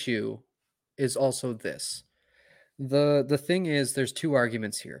 My issue is also this. The thing is, there's 2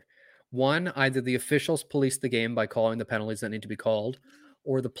 arguments here. One, either the officials police the game by calling the penalties that need to be called,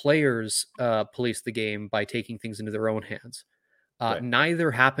 or the players police the game by taking things into their own hands. Right.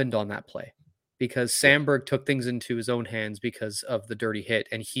 Neither happened on that play because Sandberg took things into his own hands because of the dirty hit,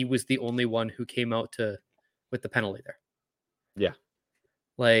 and he was the only one who came out with the penalty there. Yeah.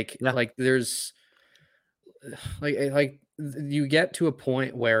 Like there's like you get to a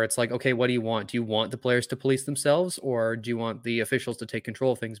point where it's like, okay, what do you want? Do you want the players to police themselves, or do you want the officials to take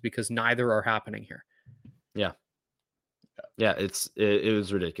control of things? Because neither are happening here. Yeah, it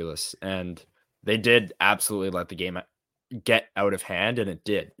was ridiculous, and they did absolutely let the game get out of hand, and it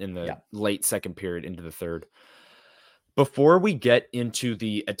did in the late second period into the third. Before we get into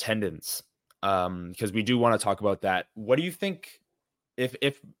the attendance, because we do want to talk about that, what do you think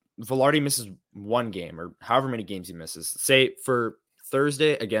if Vilardi misses one game or however many games he misses, say for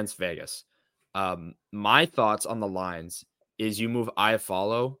Thursday against Vegas? My thoughts on the lines is you move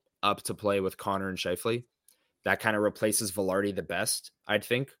Iafallo up to play with Connor and Scheifele. That kind of replaces Vilardi the best, I'd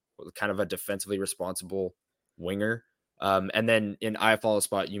think, kind of a defensively responsible winger. And then in Iafallo's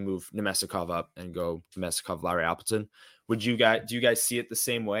spot, you move Nemestikov up and go Nemestikov, Larry Appleton. Do you guys see it the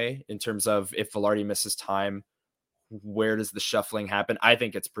same way in terms of if Vilardi misses time, where does the shuffling happen? I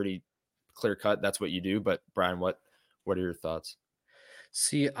think it's pretty clear cut. That's what you do. But Brian, what are your thoughts?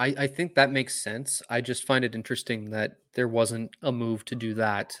 See, I think that makes sense. I just find it interesting that there wasn't a move to do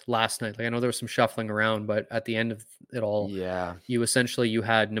that last night. Like I know there was some shuffling around, but at the end of it all, you had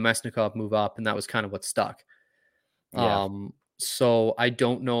Nemestikov move up, and that was kind of what stuck. Yeah. So I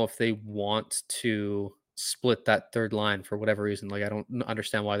don't know if they want to split that third line for whatever reason. Like I don't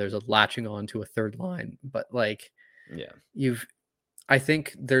understand why there's a latching on to a third line, but like, I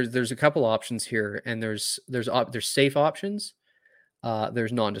think there's a couple options here, and there's safe options.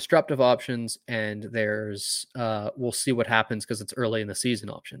 There's non-disruptive options, and there's we'll see what happens because it's early in the season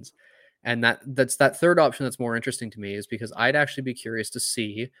options. And that's that third option that's more interesting to me, is because I'd actually be curious to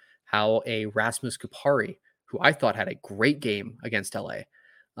see how a Rasmus Kupari, who I thought had a great game against LA,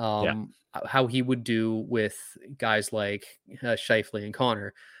 how he would do with guys like Scheifele and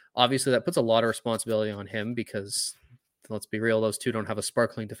Connor. Obviously, that puts a lot of responsibility on him because, let's be real, those two don't have a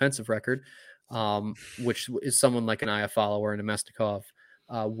sparkling defensive record, which is someone like an Iafallo or a Nemestikov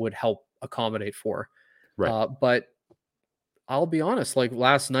would help accommodate for. Right. But I'll be honest, like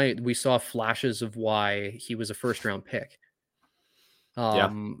last night, we saw flashes of why he was a first-round pick.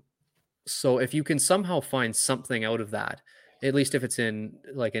 So if you can somehow find something out of that, at least if it's in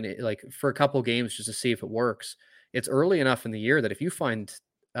like for a couple games just to see if it works, it's early enough in the year that if you find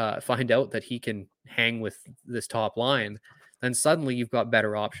out that he can hang with this top line, then suddenly you've got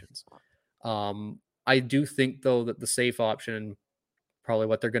better options. I do think though that the safe option, probably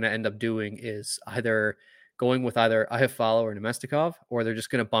what they're going to end up doing, is either going with either Iafallo or Nemestikov, or they're just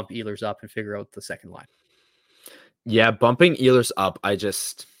going to bump Ehlers up and figure out the second line. Yeah, bumping Ehlers up, I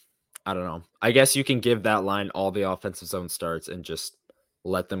don't know. I guess you can give that line all the offensive zone starts and just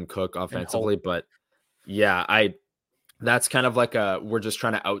let them cook offensively. But yeah, that's kind of like we're just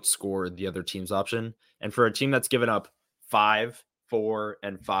trying to outscore the other team's option. And for a team that's given up 5, 4,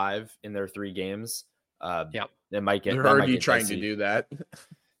 and 5 in their 3 games, it might get. They're already trying to do that.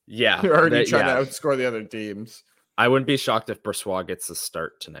 Yeah, they're already trying to outscore the other teams. I wouldn't be shocked if Brossoit gets the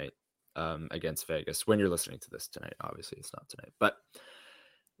start tonight against Vegas. When you're listening to this tonight, obviously it's not tonight, but.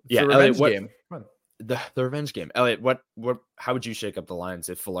 Yeah, Elliot, game. The revenge game. Elliot, how would you shake up the lines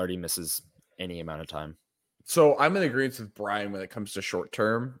if Vilardi misses any amount of time? So I'm in agreement with Brian when it comes to short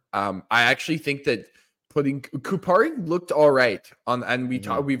term. I actually think that putting Kupari looked all right and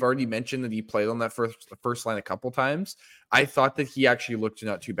we've already mentioned that he played on that first line a couple times. I thought that he actually looked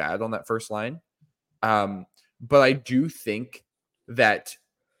not too bad on that first line. But I do think that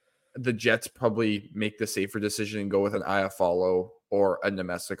the Jets probably make the safer decision and go with an Iafallo or a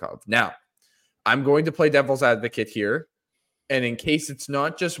Nemestikov. Now, I'm going to play devil's advocate here. And in case it's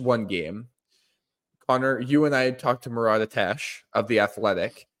not just one game, Connor, you and I had talked to Murat Atesh of The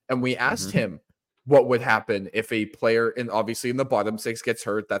Athletic, and we asked him, what would happen if a player obviously in the bottom six gets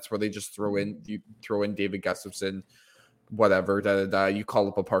hurt. That's where they just throw in David Gustafson, whatever, you call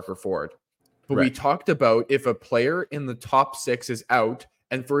up a Parker Ford. But we talked about if a player in the top six is out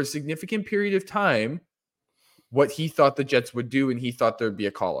and for a significant period of time, what he thought the Jets would do, and he thought there'd be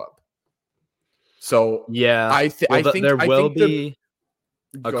a call up. So I think there will be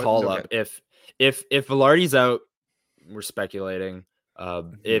a call up if Vilardi's out. We're speculating.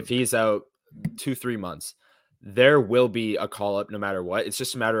 If he's out 2-3 months, there will be a call up no matter what. It's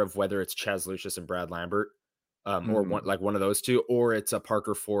just a matter of whether it's Chaz Lucius and Brad Lambert, or one of those two, or it's a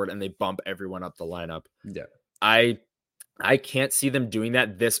Parker Ford and they bump everyone up the lineup. Yeah, I can't see them doing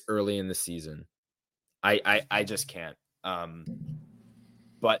that this early in the season. I just can't.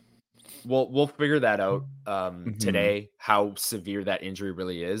 But we'll figure that out today, how severe that injury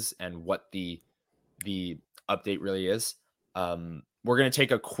really is and what the update really is. We're going to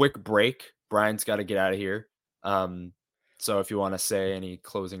take a quick break. Brian's got to get out of here. So if you want to say any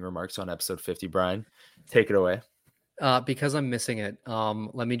closing remarks on episode 50, Brian, take it away. Because I'm missing it,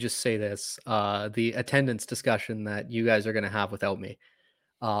 let me just say this. The attendance discussion that you guys are going to have without me.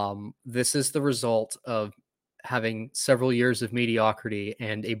 This is the result of having several years of mediocrity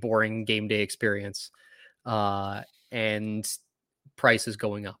and a boring game day experience, and prices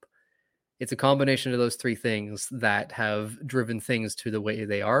going up. It's a combination of those three things that have driven things to the way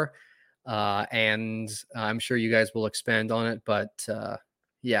they are. And I'm sure you guys will expand on it, but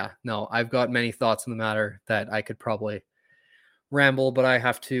I've got many thoughts on the matter that I could probably ramble, but I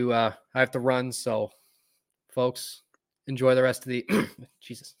have to run. So folks, enjoy the rest of the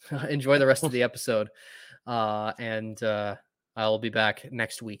enjoy the rest of the episode. And I'll be back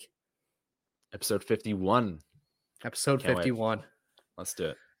next week. Episode 51. Episode 51. Wait. Let's do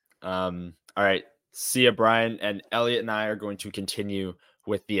it. All right. See ya, Brian. And Elliot and I are going to continue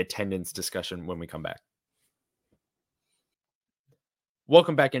with the attendance discussion when we come back.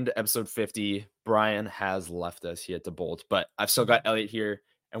 Welcome back into episode 50. Brian has left us. He had to bolt, but I've still got Elliot here,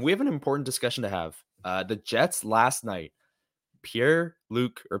 and we have an important discussion to have. The Jets last night,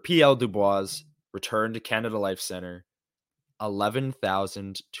 Pierre-Luc or PL Dubois returned to Canada Life Center.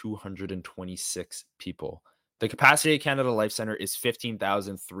 11,226 people. The capacity at Canada Life Center is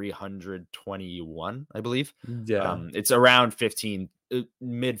 15,321, I believe. Yeah. It's around 15,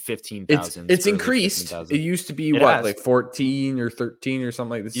 mid 15,000. It's increased. 15, it used to be like 14 or 13 or something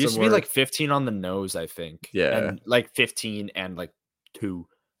like this. It used to be like 15 on the nose, I think. Yeah. And like 15 and like 2.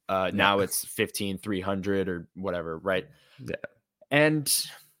 Now it's 15,300 or whatever, right? Yeah. And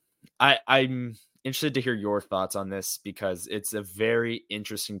I'm interested to hear your thoughts on this because it's a very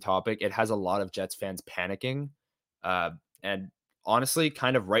interesting topic. It has a lot of Jets fans panicking, and honestly,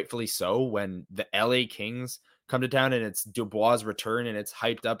 kind of rightfully so when the LA Kings come to town and it's Dubois' return and it's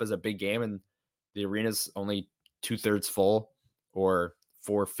hyped up as a big game and the arena's only 2/3 full or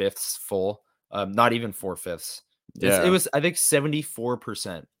 4/5 full. Not even 4/5. Yeah. It was, I think,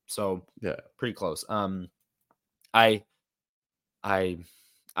 74%. So yeah, pretty close. My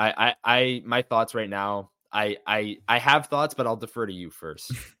thoughts right now, I have thoughts, but I'll defer to you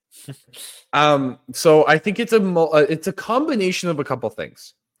first. So I think it's a combination of a couple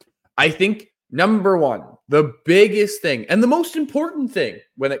things. I think number one, the biggest thing and the most important thing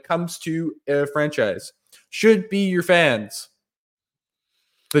when it comes to a franchise should be your fans.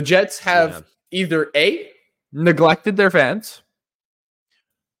 The Jets have either A, neglected their fans,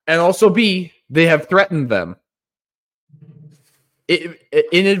 and also B, they have threatened them.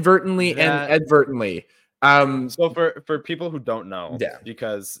 Inadvertently and advertently. So for people who don't know,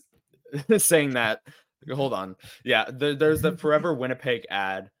 because saying that, hold on. Yeah, there's the Forever Winnipeg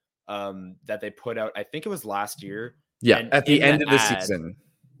ad that they put out. I think it was last year. Yeah, at the end of the season.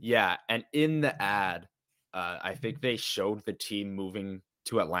 Yeah, and in the ad, I think they showed the team moving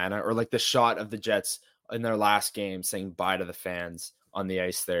to Atlanta, or like the shot of the Jets in their last game saying bye to the fans on the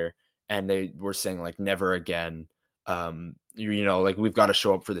ice there, and they were saying like never again. Like we've got to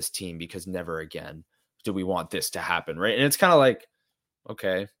show up for this team because never again do we want this to happen, right? And it's kind of like,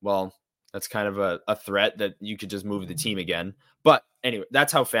 okay, well, that's kind of a threat that you could just move the team again. But anyway,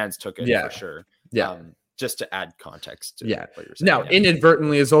 that's how fans took it for sure. Yeah. Just to add context to what you're saying. Now,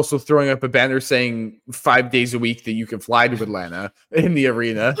 inadvertently is also throwing up a banner saying 5 days a week that you can fly to Atlanta in the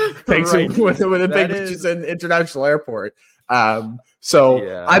arena. Thanks to Winnipeg, which is an international airport. I'm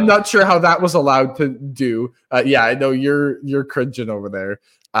not sure how that was allowed to do. I know you're cringing over there.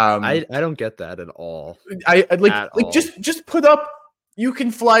 I don't get that at all. Just put up. You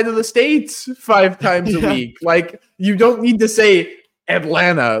can fly to the States 5 times a week. Like you don't need to say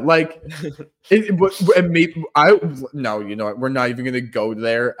Atlanta. Like, no, you know what? We're not even going to go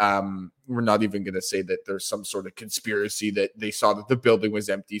there. We're not even going to say that there's some sort of conspiracy that they saw that the building was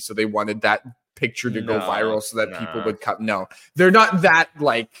empty, so they wanted that picture to go viral so that people would come. No, they're not that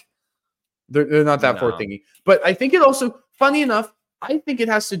like. They're not that forward thinking. But I think it also, funny enough, I think it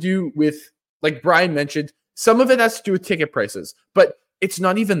has to do with, like Brian mentioned, some of it has to do with ticket prices, but it's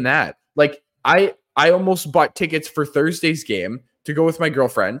not even that. Like I almost bought tickets for Thursday's game to go with my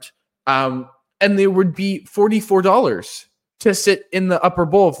girlfriend, and they would be $44 to sit in the upper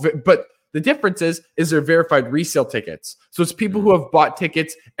bowl. But the difference is they're verified resale tickets. So it's people who have bought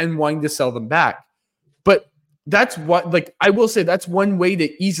tickets and wanting to sell them back. But that's what, like, I will say that's one way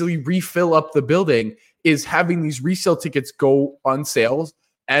to easily refill up the building is having these resale tickets go on sales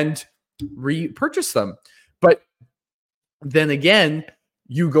and repurchase them. But then again,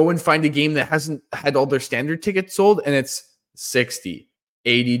 you go and find a game that hasn't had all their standard tickets sold and it's $60,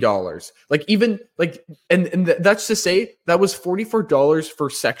 $80. Like even like, and that's to say that was $44 for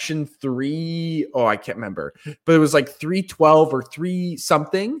section 3. Oh, I can't remember, but it was like 312 or 3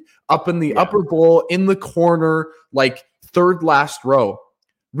 something up in the upper bowl in the corner, like third last row.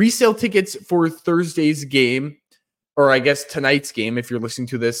 Resale tickets for Thursday's game, or I guess tonight's game, if you're listening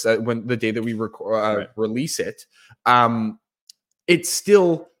to this when the day that we release it, it's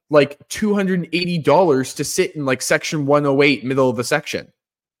still like $280 to sit in like section 108, middle of the section.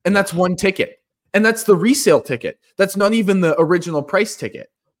 And that's one ticket. And that's the resale ticket. That's not even the original price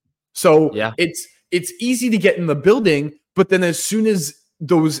ticket. So it's easy to get in the building, but then as soon as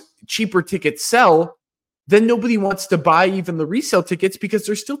those cheaper tickets sell, then nobody wants to buy even the resale tickets because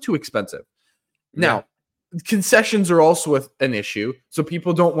they're still too expensive. Now, concessions are also an issue. So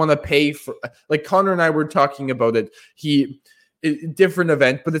people don't want to pay for, like Connor and I were talking about it. Different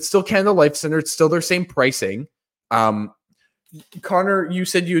event, but it's still Canada Life Center. It's still their same pricing. Connor, you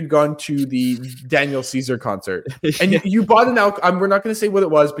said you had gone to the Daniel Caesar concert and you bought an alcohol. We're not going to say what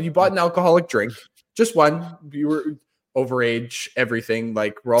it was, but you bought an alcoholic drink, just one. You were overage, everything.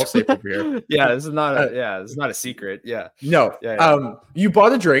 Like we're all safe over here. This is not it's not a secret. No. You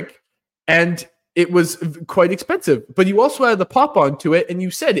bought a drink and it was quite expensive, but you also had the pop onto it, and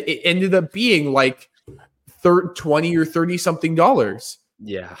you said it ended up being like $20 or $30 something.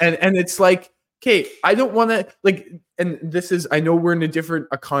 Yeah. And it's like, okay, I don't want to like, and this is, I know we're in a different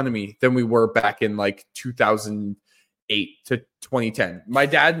economy than we were back in like 2008 to 2010. My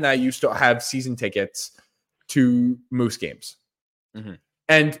dad and I used to have season tickets to Moose games. Mm-hmm.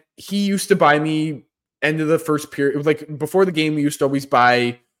 And he used to buy me end of the first period, like before the game, we used to always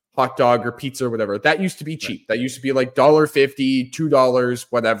buy hot dog or pizza or whatever. That used to be cheap. That used to be like $1.50, $2,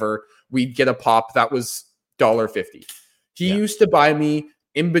 whatever. We'd get a pop. That was $1.50. He used to buy me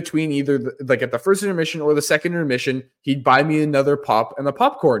in between either like at the first intermission or the second intermission, he'd buy me another pop and a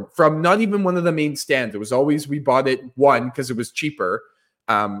popcorn from not even one of the main stands. It was always, we bought it, one, because it was cheaper.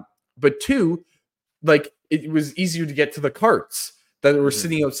 But two, like it was easier to get to the carts that were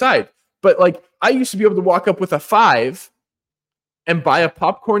sitting outside. But like I used to be able to walk up with a $5 and buy a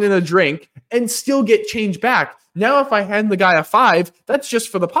popcorn and a drink and still get change back. Now, if I hand the guy a $5, that's just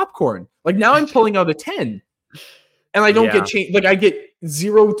for the popcorn. Like now I'm pulling out a 10 and I don't get change. Like I get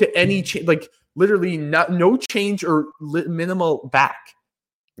zero to any change, like literally no change or minimal back.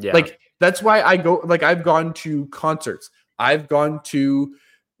 Yeah. Like that's why I go, like I've gone to concerts. I've gone to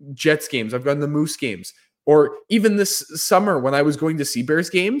Jets games. I've gone to Moose games. Or even this summer when I was going to Sea Bears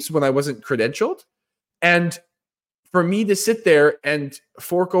games when I wasn't credentialed. And for me to sit there and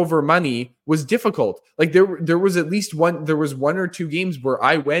fork over money was difficult. Like there was at least one or two games where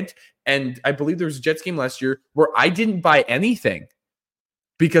I went, and I believe there was a Jets game last year where I didn't buy anything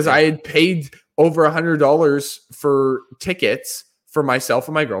because I had paid over $100 for tickets for myself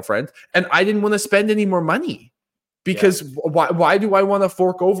and my girlfriend, and I didn't want to spend any more money because why do I want to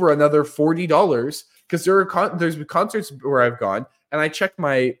fork over another $40? Because there's concerts where I've gone and I check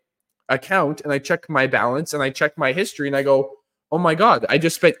my account and I check my balance and I check my history and I go, oh my God, I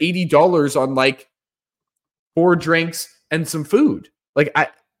just spent $80 on like 4 drinks and some food. Like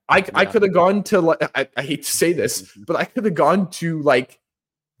I could have gone to like, I hate to say this, but I could have gone to like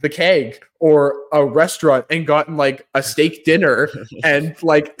the Keg or a restaurant and gotten like a steak dinner and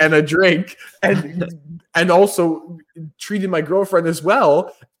a drink and also treated my girlfriend as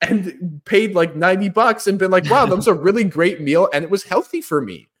well and paid like $90 and been like, wow, that was a really great meal and it was healthy for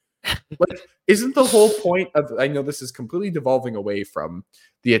me. Like, isn't the whole point of, I know this is completely devolving away from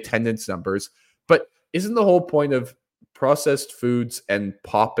the attendance numbers, but isn't the whole point of processed foods and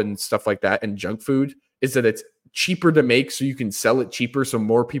pop and stuff like that and junk food is that it's cheaper to make so you can sell it cheaper so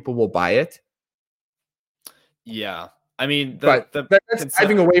more people will buy it? Yeah. I mean, that's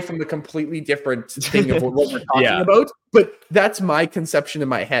driving away from the completely different thing of what we're talking about. But that's my conception in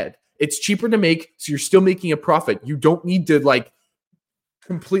my head. It's cheaper to make, so you're still making a profit. You don't need to like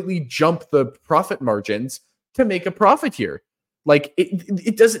completely jump the profit margins to make a profit here. Like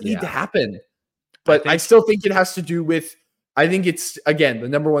it doesn't need to happen. But I still think it has to do with, I think it's, again, the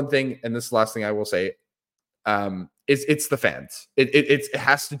number one thing, and this last thing I will say, is it's the fans. It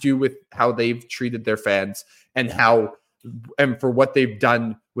has to do with how they've treated their fans and for what they've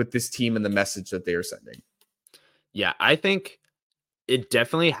done with this team and the message that they are sending. Yeah, I think it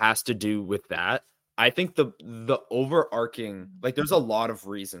definitely has to do with that. I think the overarching, like, there's a lot of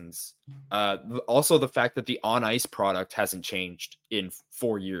reasons. Also, the fact that the on-ice product hasn't changed in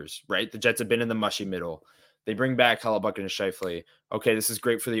 4 years, right? The Jets have been in the mushy middle. They bring back Hellebuyck and Scheifele. Okay, this is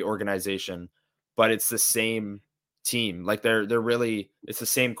great for the organization, but it's the same team. Like, they're really, it's the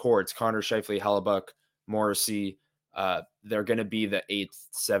same core. It's Connor, Scheifele, Hellebuyck, Morrissey. They're going to be the 8th,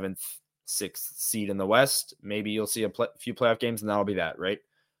 7th, 6th seed in the West. Maybe you'll see a few playoff games, and that'll be that, right?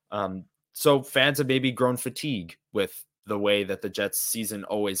 So fans have maybe grown fatigue with the way that the Jets season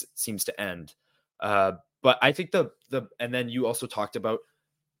always seems to end. But I think and then you also talked about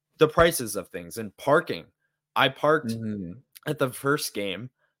the prices of things and parking. I parked at the first game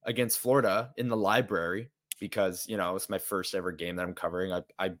against Florida in the library because, it's my first ever game that I'm covering.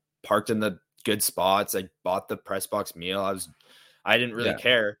 I parked in the good spots. I bought the press box meal. I didn't really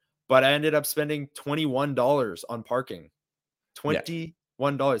care, but I ended up spending $21 on parking.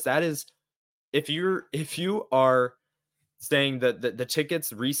 $21. That is, if you are saying that the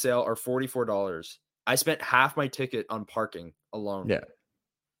tickets resale are $44, I spent half my ticket on parking alone. Yeah.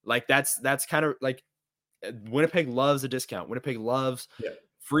 Like that's kind of like, Winnipeg loves a discount. Winnipeg loves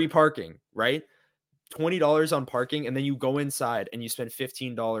free parking, right? $20 on parking, and then you go inside and you spend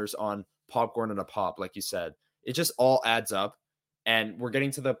 $15 on popcorn and a pop, like you said. It just all adds up. And we're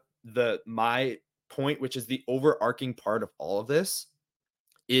getting to my point, which is the overarching part of all of this,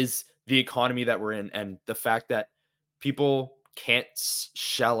 is the economy that we're in and the fact that people can't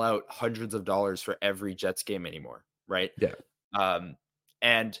shell out hundreds of dollars for every Jets game anymore, right? Yeah.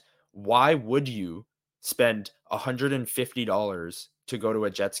 And why would you spend $150 to go to a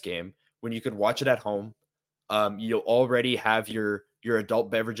Jets game when you could watch it at home? You'll already have your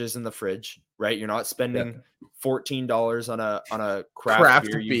adult beverages in the fridge, right? You're not spending $14 on a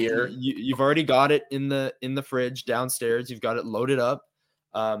craft beer. You've already got it in the fridge downstairs. You've got it loaded up.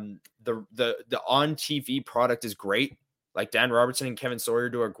 The on TV product is great. Like Dan Robertson and Kevin Sawyer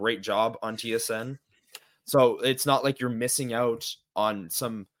do a great job on TSN. So it's not like you're missing out on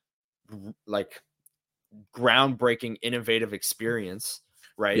some like groundbreaking, innovative experience,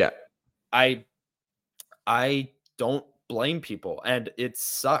 right? Yeah. I don't blame people, and it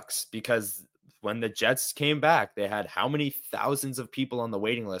sucks because when the Jets came back, they had how many thousands of people on the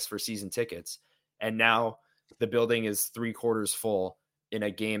waiting list for season tickets, and now the building is 3/4 full in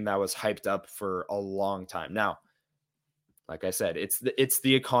a game that was hyped up for a long time. Now, like I said, it's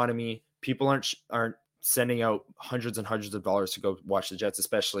the economy. People aren't sending out hundreds and hundreds of dollars to go watch the Jets,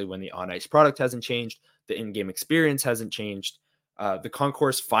 especially when the on-ice product hasn't changed. The in-game experience hasn't changed. The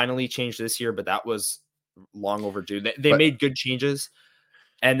concourse finally changed this year, but that was long overdue. They made good changes.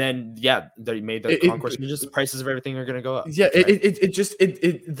 And then, they made the concourse changes. The prices of everything are going to go up. Yeah,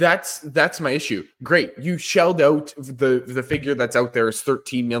 that's my issue. Great. You shelled out the figure that's out there is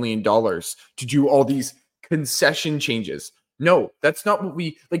 $13 million to do all these concession changes. No, that's not what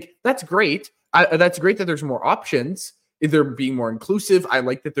we like. That's great. That's great that there's more options. They're being more inclusive. I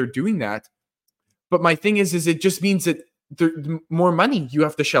like that they're doing that. But my thing is it just means that more money you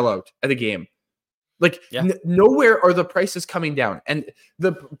have to shell out at a game. Like nowhere are the prices coming down. And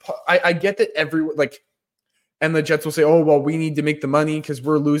I get that everyone and the Jets will say, oh, well, we need to make the money because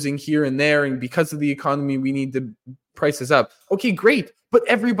we're losing here and there. And because of the economy, we need the prices up. Okay, great. But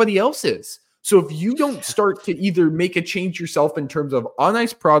everybody else is. So if you don't start to either make a change yourself in terms of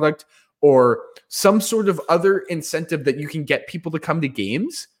on-ice product or some sort of other incentive that you can get people to come to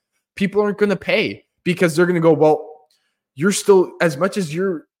games, people aren't going to pay because they're going to go, well, you're still, as much as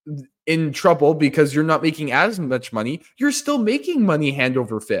you're in trouble because you're not making as much money, you're still making money hand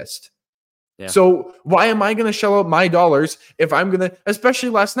over fist. Yeah. So why am I going to shell out my dollars if I'm going to, especially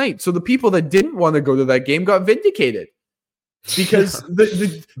last night? So the people that didn't want to go to that game got vindicated because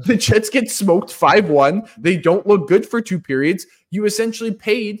the Jets get smoked 5-1. They don't look good for 2 periods. You essentially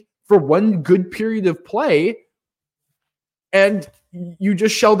paid for 1 good period of play, and you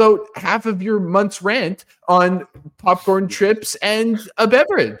just shelled out half of your month's rent on popcorn, chips, and a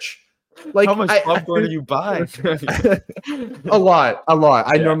beverage. Like, how much popcorn do you buy? A lot.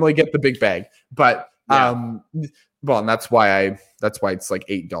 I normally get the big bag, but Well, and that's why it's like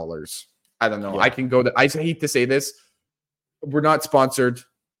 $8. I don't know. Yeah. I can go to, I hate to say this, we're not sponsored,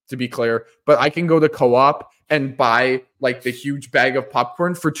 to be clear, but I can go to Co-op and buy like the huge bag of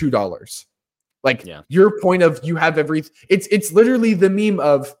popcorn for $2. Like your point of you have everything. It's literally the meme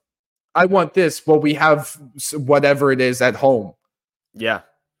of I want this. Well, we have whatever it is at home. Yeah.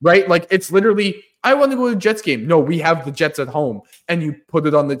 Right. Like it's literally, I want to go to a Jets game. No, we have the Jets at home, and you put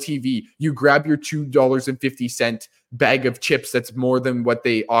it on the TV. You grab your $2.50 bag of chips. That's more than what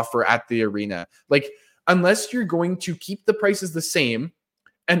they offer at the arena. Like, unless you're going to keep the prices the same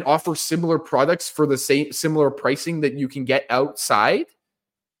and offer similar products for the same similar pricing that you can get outside,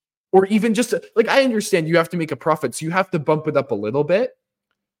 or even just like, I understand you have to make a profit, so you have to bump it up a little bit.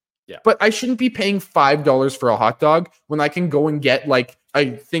 Yeah. But I shouldn't be paying $5 for a hot dog when I can go and get like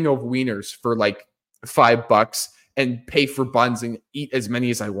a thing of wieners for like $5 and pay for buns and eat as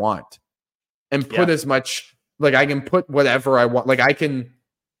many as I want and put as much, like I can put whatever I want. Like I can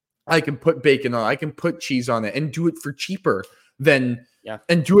put bacon on, I can put cheese on it and do it for cheaper than,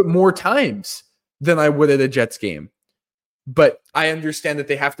 and do it more times than I would at a Jets game. But I understand that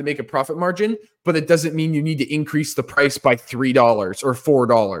they have to make a profit margin, but it doesn't mean you need to increase the price by $3 or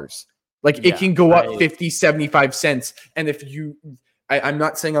 $4. Like it can go up 50, 75 cents. And if you, I'm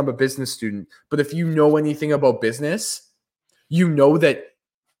not saying I'm a business student, but if you know anything about business, you know that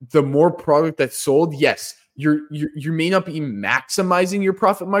the more product that's sold, yes, you may not be maximizing your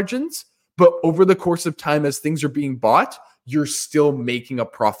profit margins, but over the course of time, as things are being bought, you're still making a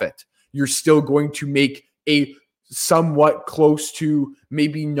profit. You're still going to make a somewhat close to,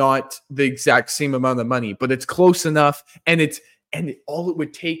 maybe not the exact same amount of money, but it's close enough. And all it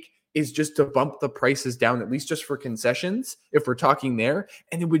would take is just to bump the prices down, at least just for concessions, if we're talking there,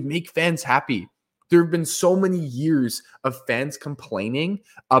 and it would make fans happy. There have been so many years of fans complaining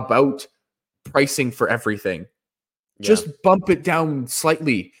about pricing for everything. Just bump it down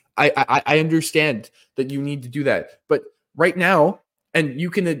slightly. I understand that you need to do that, but right now, and you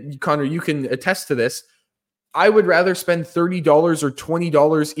can, Connor, you can attest to this, I would rather spend $30 or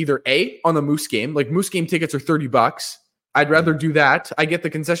 $20 either on a Moose game. Like Moose game tickets are $30. I'd rather do that. I get the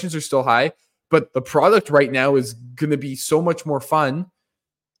concessions are still high, but the product right now is going to be so much more fun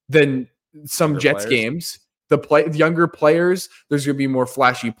than some Jets games. The younger players, there's going to be more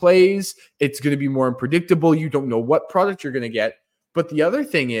flashy plays. It's going to be more unpredictable. You don't know what product you're going to get. But the other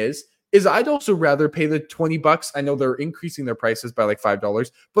thing is I'd also rather pay the $20. I know they're increasing their prices by like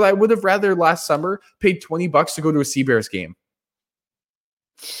 $5, but I would have rather last summer paid $20 to go to a Seabears game.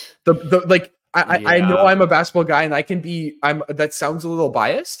 I know I'm a basketball guy and that sounds a little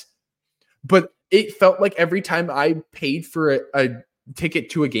biased, but it felt like every time I paid for a ticket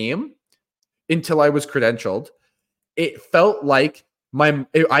to a game until I was credentialed, it felt like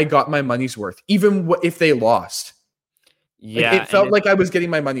I got my money's worth, even if they lost. Yeah. It felt like I was getting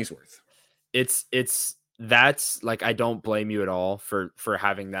my money's worth. That's like, I don't blame you at all for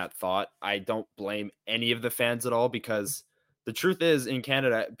having that thought. I don't blame any of the fans at all, because the truth is, in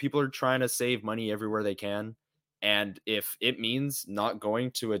Canada, people are trying to save money everywhere they can. And if it means not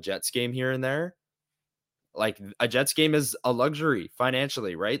going to a Jets game here and there, like a Jets game is a luxury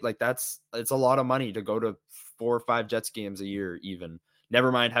financially, right? Like it's a lot of money to go to 4 or 5 Jets games a year, even,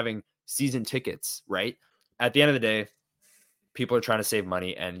 never mind having season tickets, right? At the end of the day, people are trying to save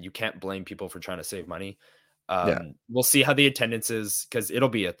money, and you can't blame people for trying to save money. We'll see how the attendance is, because it'll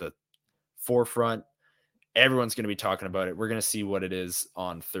be at the forefront. Everyone's going to be talking about it. We're going to see what it is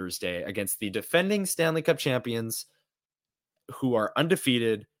on Thursday against the defending Stanley Cup champions, who are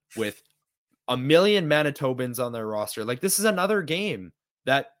undefeated with 1 million Manitobans on their roster. Like, this is another game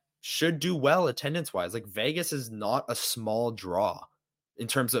that should do well attendance wise. Like, Vegas is not a small draw in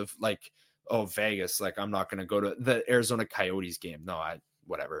terms of like, oh, Vegas, like, I'm not going to go to the Arizona Coyotes game. No,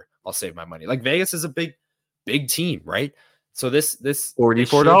 whatever. I'll save my money. Like, Vegas is a big team, right? So this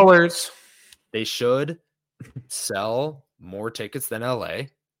 $44. They should sell more tickets than LA.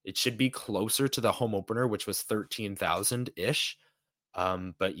 It should be closer to the home opener, which was 13,000 ish.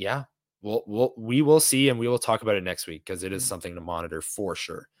 But yeah, we will see, and we will talk about it next week, because it is something to monitor for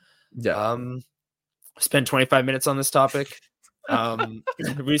sure. Yeah. Spend 25 minutes on this topic.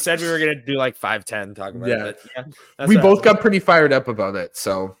 We said we were gonna do like 5-10 talk about it. But we both got pretty fired up about it.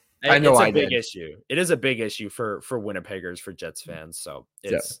 So I know it's a big issue. It is a big issue for Winnipeggers, for Jets fans. So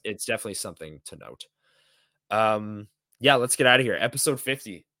it's definitely something to note. Let's get out of here. Episode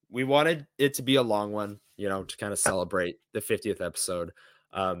 50. We wanted it to be a long one, to kind of celebrate the 50th episode.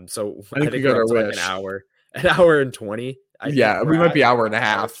 So I think we got our wish. Like an hour and 20. We might be hour and a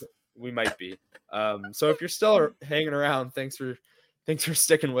half. We might be. So if you're still hanging around, thanks for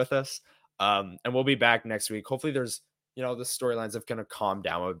sticking with us. And we'll be back next week. Hopefully there's, the storylines have kind of calmed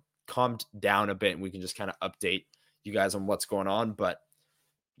down a bit, and we can just kind of update you guys on what's going on. But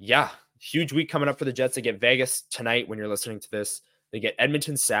yeah, huge week coming up for the Jets. They get Vegas tonight when you're listening to this. They get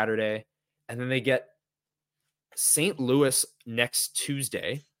Edmonton Saturday, and then they get St. Louis next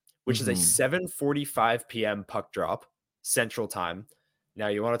Tuesday, which is a 7:45 p.m. puck drop Central Time. Now,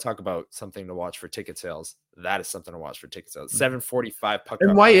 you want to talk about something to watch for ticket sales? That is something to watch for ticket sales. 7:45 puck drop.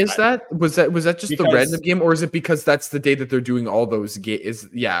 And why is that? Was that just the random game, or is it because that's the day that they're doing all those games?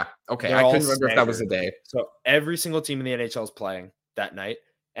 Yeah. Okay. I couldn't remember if that was the day. So every single team in the NHL is playing that night,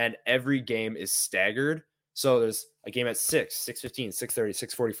 and every game is staggered. So there's a game at 6, 6:15, 6:30,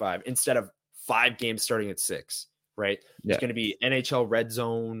 6:45, instead of 5 games starting at 6, right? Yeah. It's going to be NHL red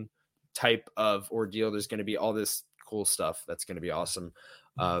zone type of ordeal. There's going to be all this cool stuff. That's going to be awesome.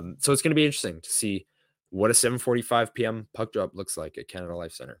 So it's going to be interesting to see what a 7:45 p.m. puck drop looks like at Canada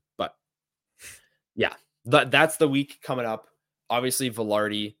Life Center. But yeah, that's the week coming up. Obviously,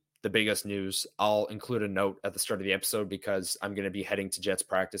 Vilardi, the biggest news. I'll include a note at the start of the episode because I'm going to be heading to Jets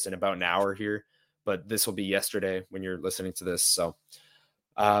practice in about an hour here. But this will be yesterday when you're listening to this. So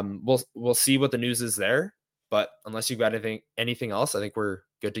we'll see what the news is there. But unless you've got anything else, I think we're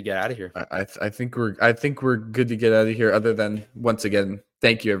good to get out of here. I think we're good to get out of here. Other than, once again,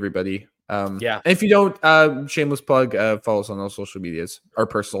 thank you, everybody. Yeah. And if you don't, shameless plug, follow us on all social medias, our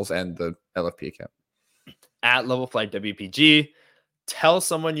personals and the LFP account at Level Flight WPG. Tell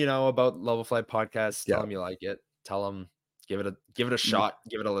someone you know about Level Flight Podcast. Tell them you like it. Tell them give it a shot.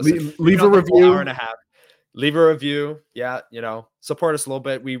 Give it a listen. Leave a review. Hour and a half. Leave a review. Yeah, support us a little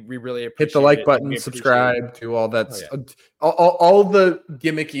bit. We really appreciate it. Hit the like button, subscribe, do all that. All the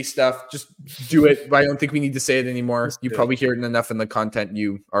gimmicky stuff. Just do it. I don't think we need to say it anymore. You probably hear it enough in the content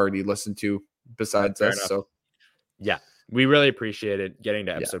you already listened to besides us. Enough. So yeah, we really appreciate it. Getting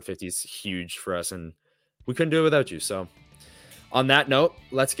to episode 50 is huge for us, and we couldn't do it without you. So on that note,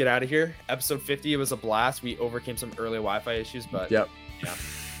 let's get out of here. Episode 50, it was a blast. We overcame some early Wi-Fi issues, but yeah.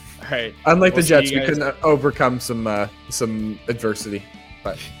 All right. Unlike the Jets, we couldn't overcome some adversity.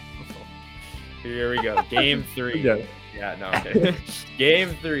 But here we go. Game 3. Yeah, no. Okay.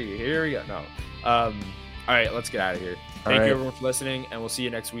 Game 3. Here we go. No. All right, let's get out of here. Thank you everyone for listening, and we'll see you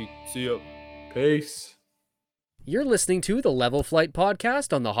next week. See you. Peace. You're listening to the Level Flight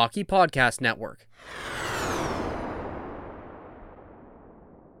Podcast on the Hockey Podcast Network.